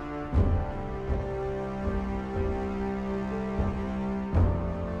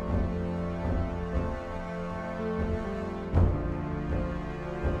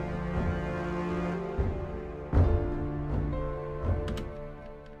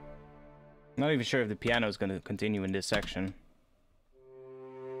 Not even sure if the piano is going to continue in this section.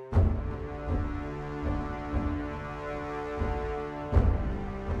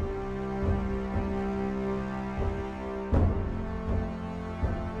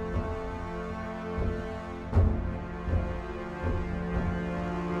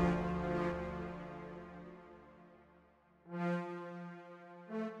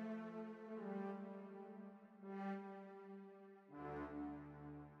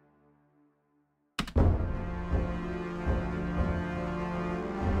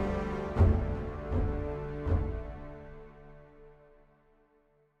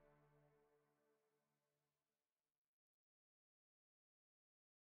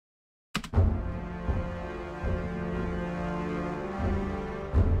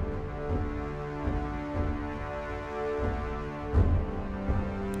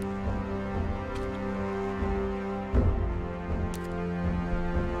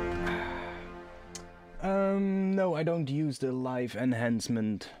 No, I don't use the live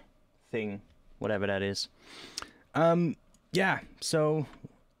enhancement thing, whatever that is. Yeah, so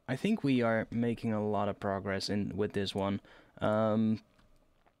I think we are making a lot of progress with this one. The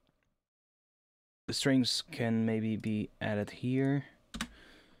strings can maybe be added here,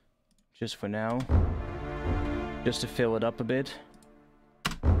 just for now, just to fill it up a bit.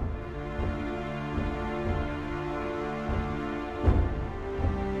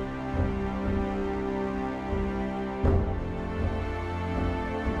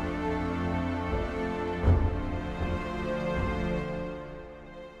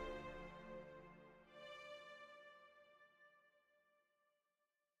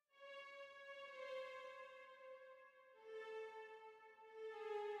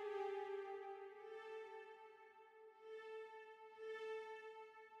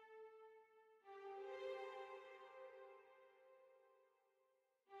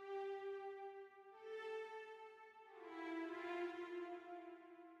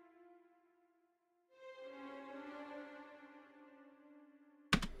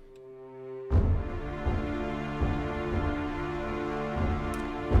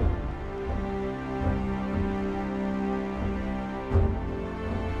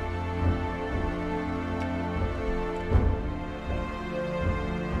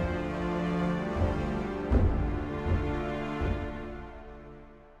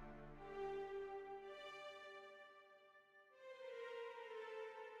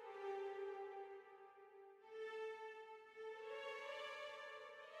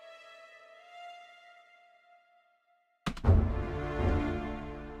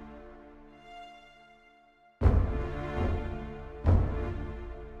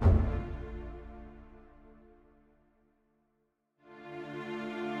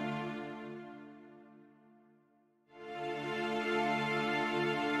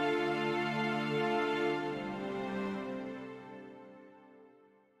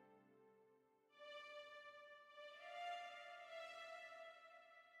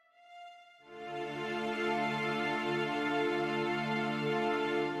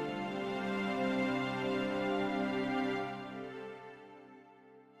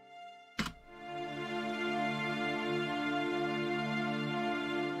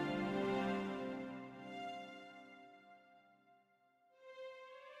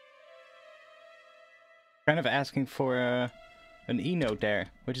 Kind of asking for an E note there,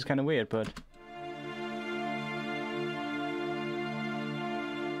 which is kind of weird, but...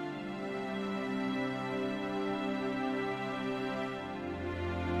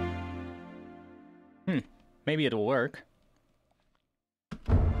 Maybe it'll work.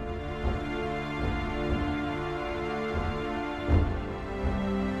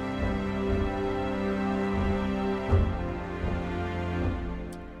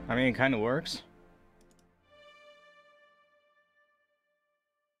 I mean, it kind of works.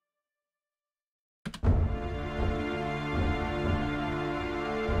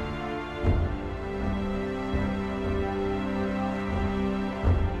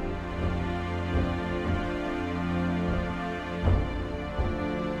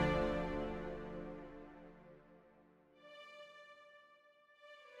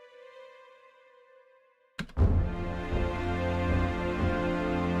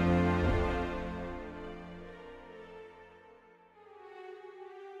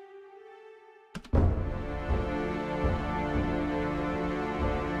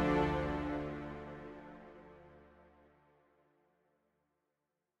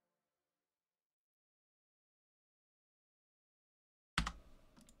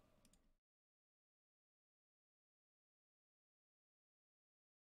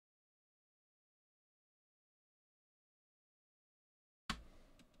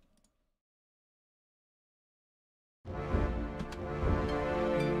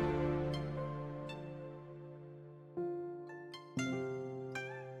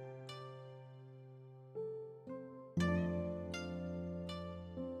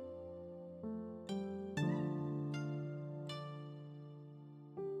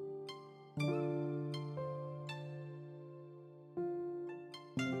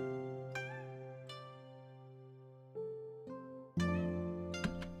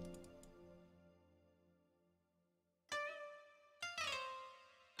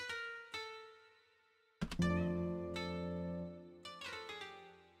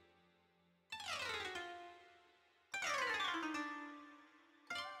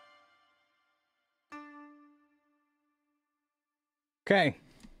 Okay.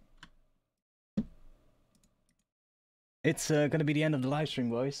 It's gonna be the end of the live stream,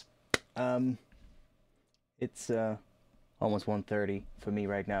 boys. It's almost 1:30 for me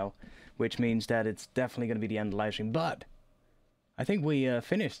right now, which means that it's definitely gonna be the end of the live stream. But I think we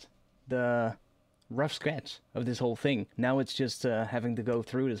finished the rough sketch of this whole thing. Now it's just having to go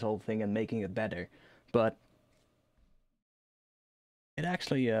through this whole thing and making it better. But it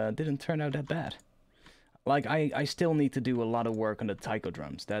actually didn't turn out that bad. Like, I still need to do a lot of work on the taiko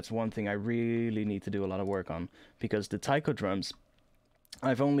drums. That's one thing I really need to do a lot of work on. Because the taiko drums,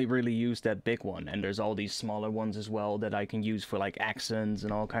 I've only really used that big one. And there's all these smaller ones as well that I can use for, like, accents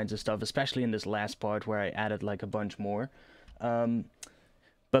and all kinds of stuff. Especially in this last part where I added, like, a bunch more.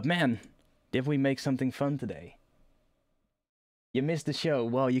 But man, did we make something fun today. You missed the show,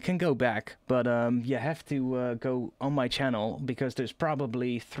 well, you can go back, but you have to go on my channel, because there's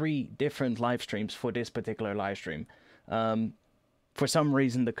probably 3 different live streams for this particular live stream. For some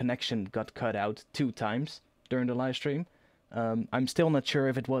reason, the connection got cut out 2 times during the live stream. I'm still not sure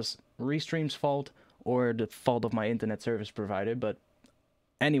if it was Restream's fault or the fault of my internet service provider, but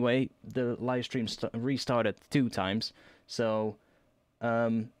anyway, the live stream restarted 2 times, so...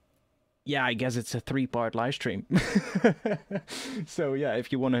 yeah, I guess it's a 3-part live stream. So yeah,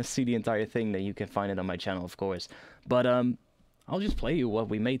 if you want to see the entire thing, then you can find it on my channel, of course. But I'll just play you what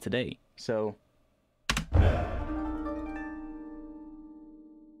we made today. So...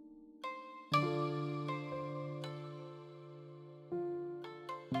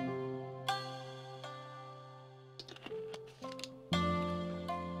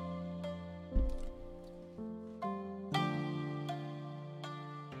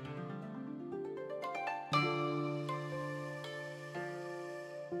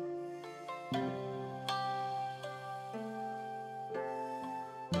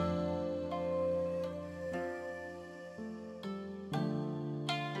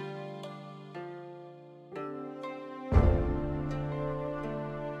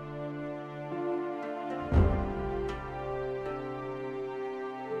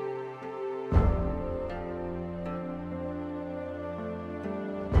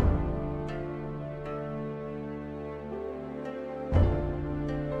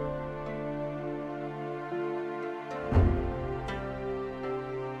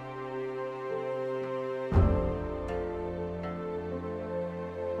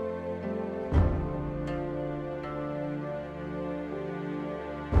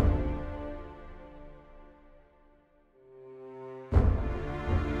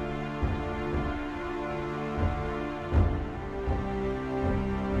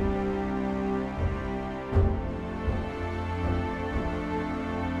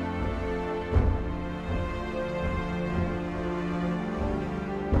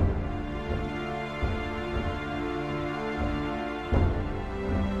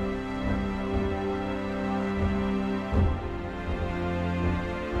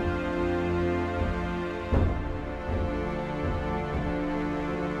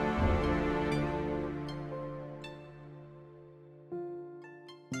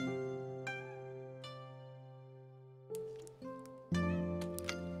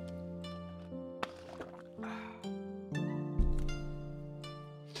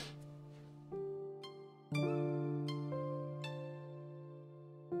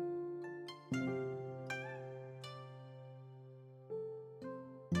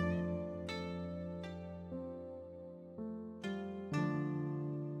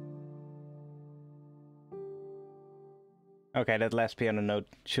 Okay, that last piano note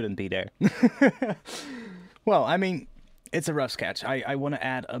shouldn't be there. Well, I mean, it's a rough sketch. I want to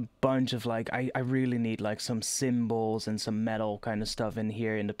add a bunch of like, I really need like some cymbals and some metal kind of stuff in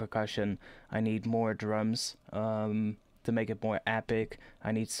here in the percussion. I need more drums to make it more epic.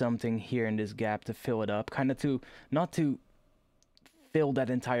 I need something here in this gap to fill it up, kind of to, not to fill that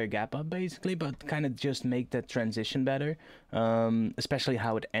entire gap up basically, but kind of just make that transition better. Especially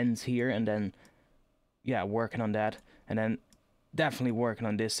how it ends here, and then yeah, working on that, and then definitely working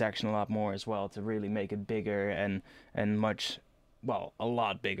on this section a lot more as well to really make it bigger and much, well, a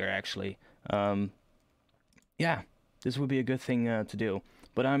lot bigger actually. Um, yeah, this would be a good thing to do.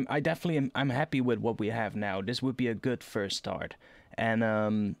 But I definitely I'm happy with what we have now. This would be a good first start.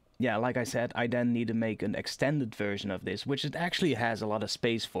 And yeah, like I said, I then need to make an extended version of this, which it actually has a lot of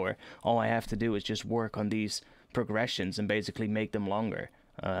space for. All I have to do is just work on these progressions and basically make them longer.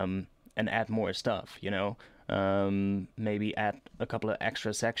 And add more stuff, you know. Maybe add a couple of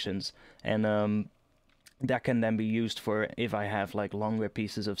extra sections, and that can then be used for if I have like longer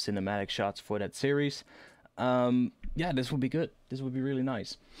pieces of cinematic shots for that series. Yeah, this would be good. This would be really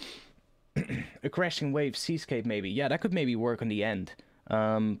nice. A crashing wave seascape, maybe. Yeah, that could maybe work on the end.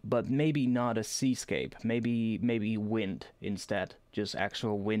 But maybe not a seascape. Maybe wind instead. Just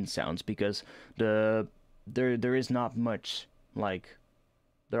actual wind sounds, because there is not much like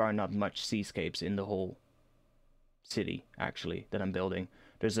there are not much seascapes in the whole city, actually, that I'm building.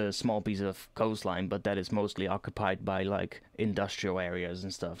 There's a small piece of coastline, but that is mostly occupied by like industrial areas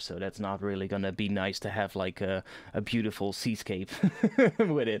and stuff, so that's not really gonna be nice to have like a beautiful seascape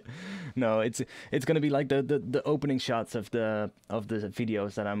with it. No, it's gonna be like the opening shots of the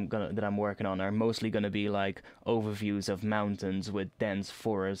videos that I'm working on are mostly gonna be like overviews of mountains with dense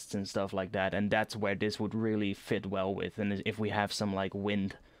forests and stuff like that, and that's where this would really fit well with. And if we have some like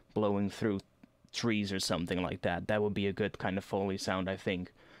wind blowing through trees or something like that. That would be a good kind of Foley sound, I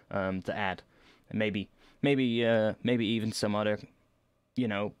think, to add. And maybe even some other, you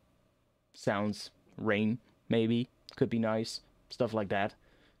know, sounds. Rain, maybe, could be nice. Stuff like that.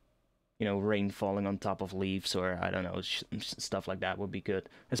 You know, rain falling on top of leaves, or I don't know, stuff like that would be good.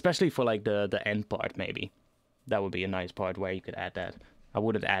 Especially for like the end part, maybe. That would be a nice part where you could add that. I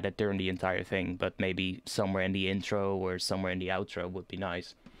wouldn't add it during the entire thing, but maybe somewhere in the intro or somewhere in the outro would be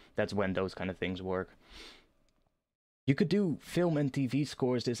nice. That's when those kind of things work. You could do film and TV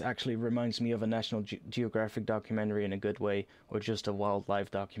scores. This actually reminds me of a National Geographic documentary in a good way, or just a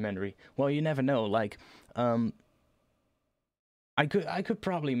wildlife documentary. Well, you never know. Like, um, I could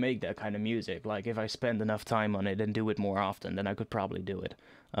probably make that kind of music. Like, if I spend enough time on it and do it more often, then I could probably do it.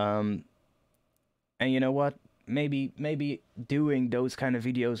 Um, and you know what? Maybe doing those kind of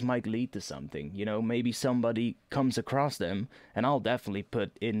videos might lead to something. You know, maybe somebody comes across them, and I'll definitely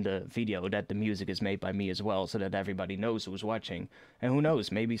put in the video that the music is made by me as well, so that everybody knows who's watching. And who knows,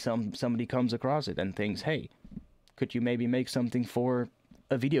 maybe somebody comes across it and thinks, "Hey, could you maybe make something for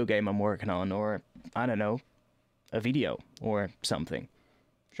a video game I'm working on, or I don't know, a video or something?"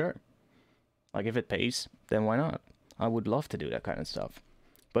 Sure. Like if it pays, then why not? I would love to do that kind of stuff.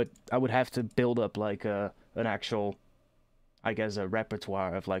 But I would have to build up like an actual, I guess, a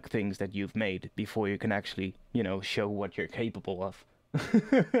repertoire of like things that you've made before you can actually, you know, show what you're capable of.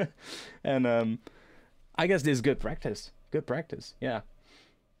 And I guess this is good practice. Good practice. Yeah.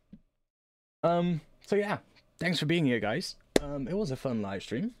 So yeah, thanks for being here, guys. It was a fun live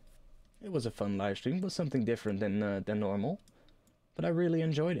stream. It was a fun live stream. It was something different than normal, but I really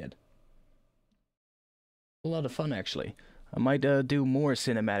enjoyed it. A lot of fun, actually. I might do more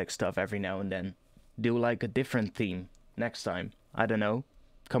cinematic stuff every now and then. Do like a different theme next time. I don't know.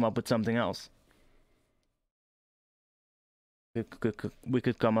 Come up with something else. We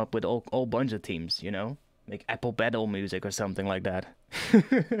could come up with all bunch of themes, you know? Like Apple Battle music or something like that.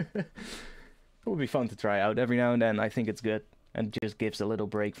 It would be fun to try out every now and then. I think it's good. And just gives a little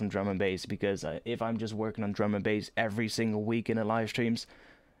break from drum and bass, because if I'm just working on drum and bass every single week in the live streams,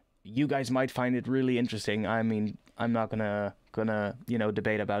 you guys might find it really interesting. I mean, I'm not gonna you know,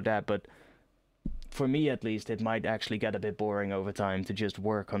 debate about that, but for me at least, it might actually get a bit boring over time to just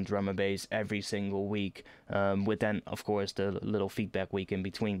work on drum and bass every single week. With then, of course, the little feedback week in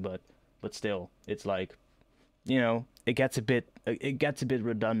between. But still, it's like, you know, it gets a bit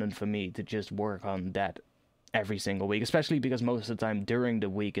redundant for me to just work on that every single week, especially because most of the time during the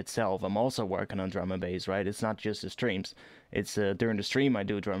week itself, I'm also working on drum and bass, right? It's not just the streams. It's during the stream I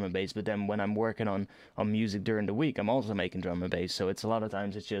do drum and bass, but then when I'm working on music during the week, I'm also making drum and bass. So it's a lot of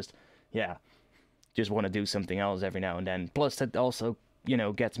times it's just, yeah, just want to do something else every now and then. Plus, that also, you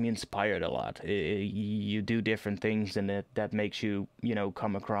know, gets me inspired a lot. You do different things, and that makes you, you know,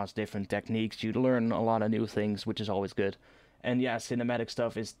 come across different techniques. You learn a lot of new things, which is always good. And yeah, cinematic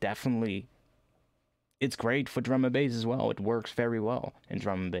stuff is definitely, it's great for drum and bass as well. It works very well in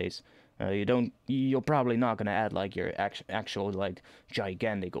drum and bass. You're probably not gonna add like your actual like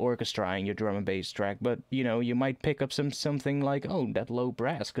gigantic orchestra in your drum and bass track, but you know, you might pick up something like, oh, that low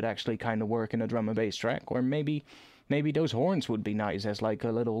brass could actually kind of work in a drum and bass track, or maybe those horns would be nice as like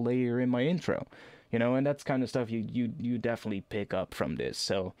a little layer in my intro, you know, and that's kind of stuff you definitely pick up from this.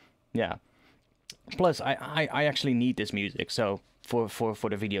 So yeah. Plus, I actually need this music, so for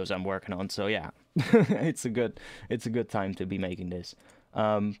the videos I'm working on. So yeah, it's a good time to be making this.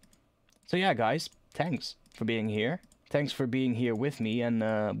 Um, so yeah, guys, thanks for being here. Thanks for being here with me and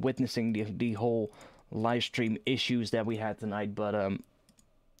witnessing the whole live stream issues that we had tonight. But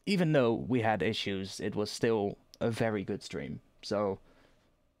even though we had issues, it was still a very good stream. So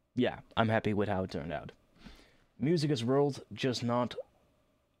yeah, I'm happy with how it turned out. Music is world, just not.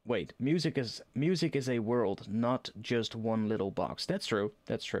 Wait, music is a world, not just one little box. That's true.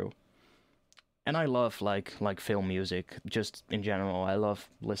 That's true. And I love like film music just in general. I love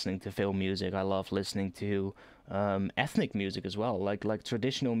listening to film music. I love listening to ethnic music as well, like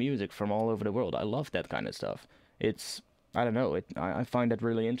traditional music from all over the world. I love that kind of stuff. It's I don't know. I find that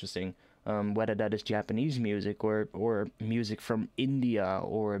really interesting. Whether that is Japanese music or music from India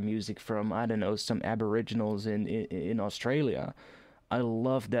or music from I don't know some Aboriginals in Australia. I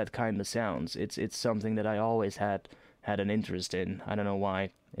love that kind of sounds. It's something that I always had an interest in. I don't know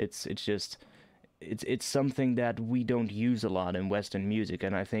why. It's just it's something that we don't use a lot in Western music,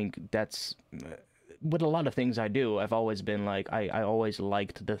 and I think that's with a lot of things I do. I've always been like I always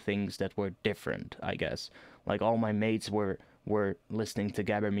liked the things that were different, I guess. Like all my mates were listening to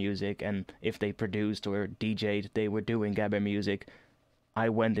gabber music, and if they produced or DJ'd, they were doing gabber music. I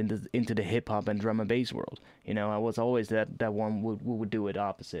went into the hip hop and drum and bass world. You know, I was always that one who would do it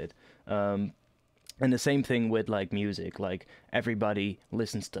opposite. And the same thing with like music. Like everybody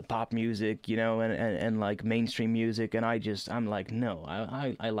listens to pop music, you know, and like mainstream music, and I'm like, no,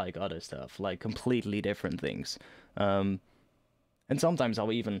 I like other stuff, like completely different things. Um, and sometimes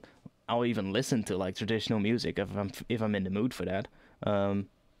I'll even listen to like traditional music if I'm in the mood for that.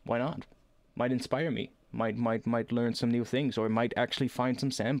 Why not? Might inspire me. Might learn some new things, or might actually find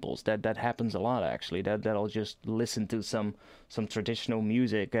some samples. That happens a lot actually. That I'll just listen to some traditional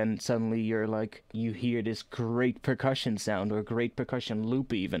music, and suddenly you're like you hear this great percussion sound or great percussion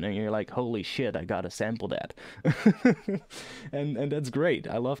loop even, and you're like, holy shit, I gotta sample that. And that's great.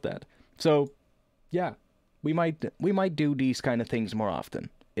 I love that. So yeah, we might do these kind of things more often.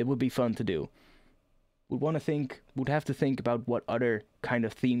 It would be fun to do. Would have to think about what other kind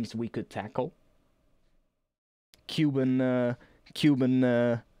of themes we could tackle. Cuban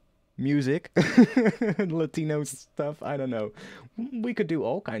music, Latino stuff. I don't know. We could do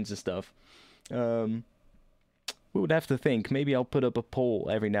all kinds of stuff. Um, we would have to think. Maybe I'll put up a poll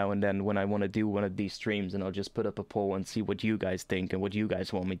every now and then when I want to do one of these streams, and I'll just put up a poll and see what you guys think and what you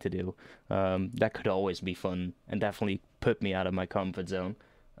guys want me to do. That could always be fun and definitely put me out of my comfort zone,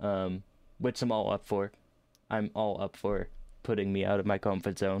 which I'm all up for. I'm all up for putting me out of my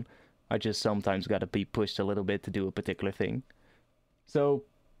comfort zone. I just sometimes gotta be pushed a little bit to do a particular thing. So,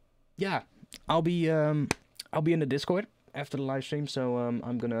 yeah, I'll be in the Discord after the live stream. So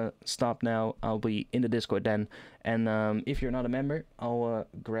I'm gonna stop now. I'll be in the Discord then, and if you're not a member, I'll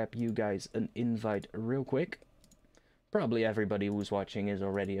grab you guys an invite real quick. Probably everybody who's watching is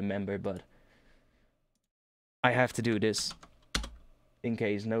already a member, but I have to do this in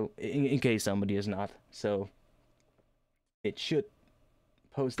case in case somebody is not. So it should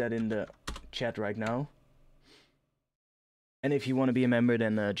post that in the chat right now. And if you want to be a member,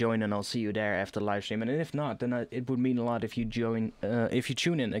 then join, and I'll see you there after the live stream. And if not, then it would mean a lot if you join, if you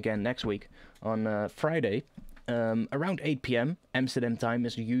tune in again next week on Friday, around 8 p.m. Amsterdam time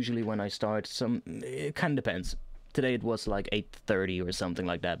is usually when I start. It kind of depends. Today it was like 8:30 or something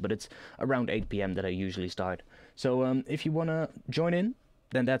like that, but it's around 8 p.m. that I usually start. So if you wanna join in,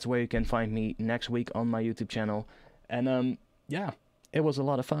 then that's where you can find me next week on my YouTube channel. And yeah. It was a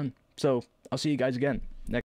lot of fun. So, I'll see you guys again next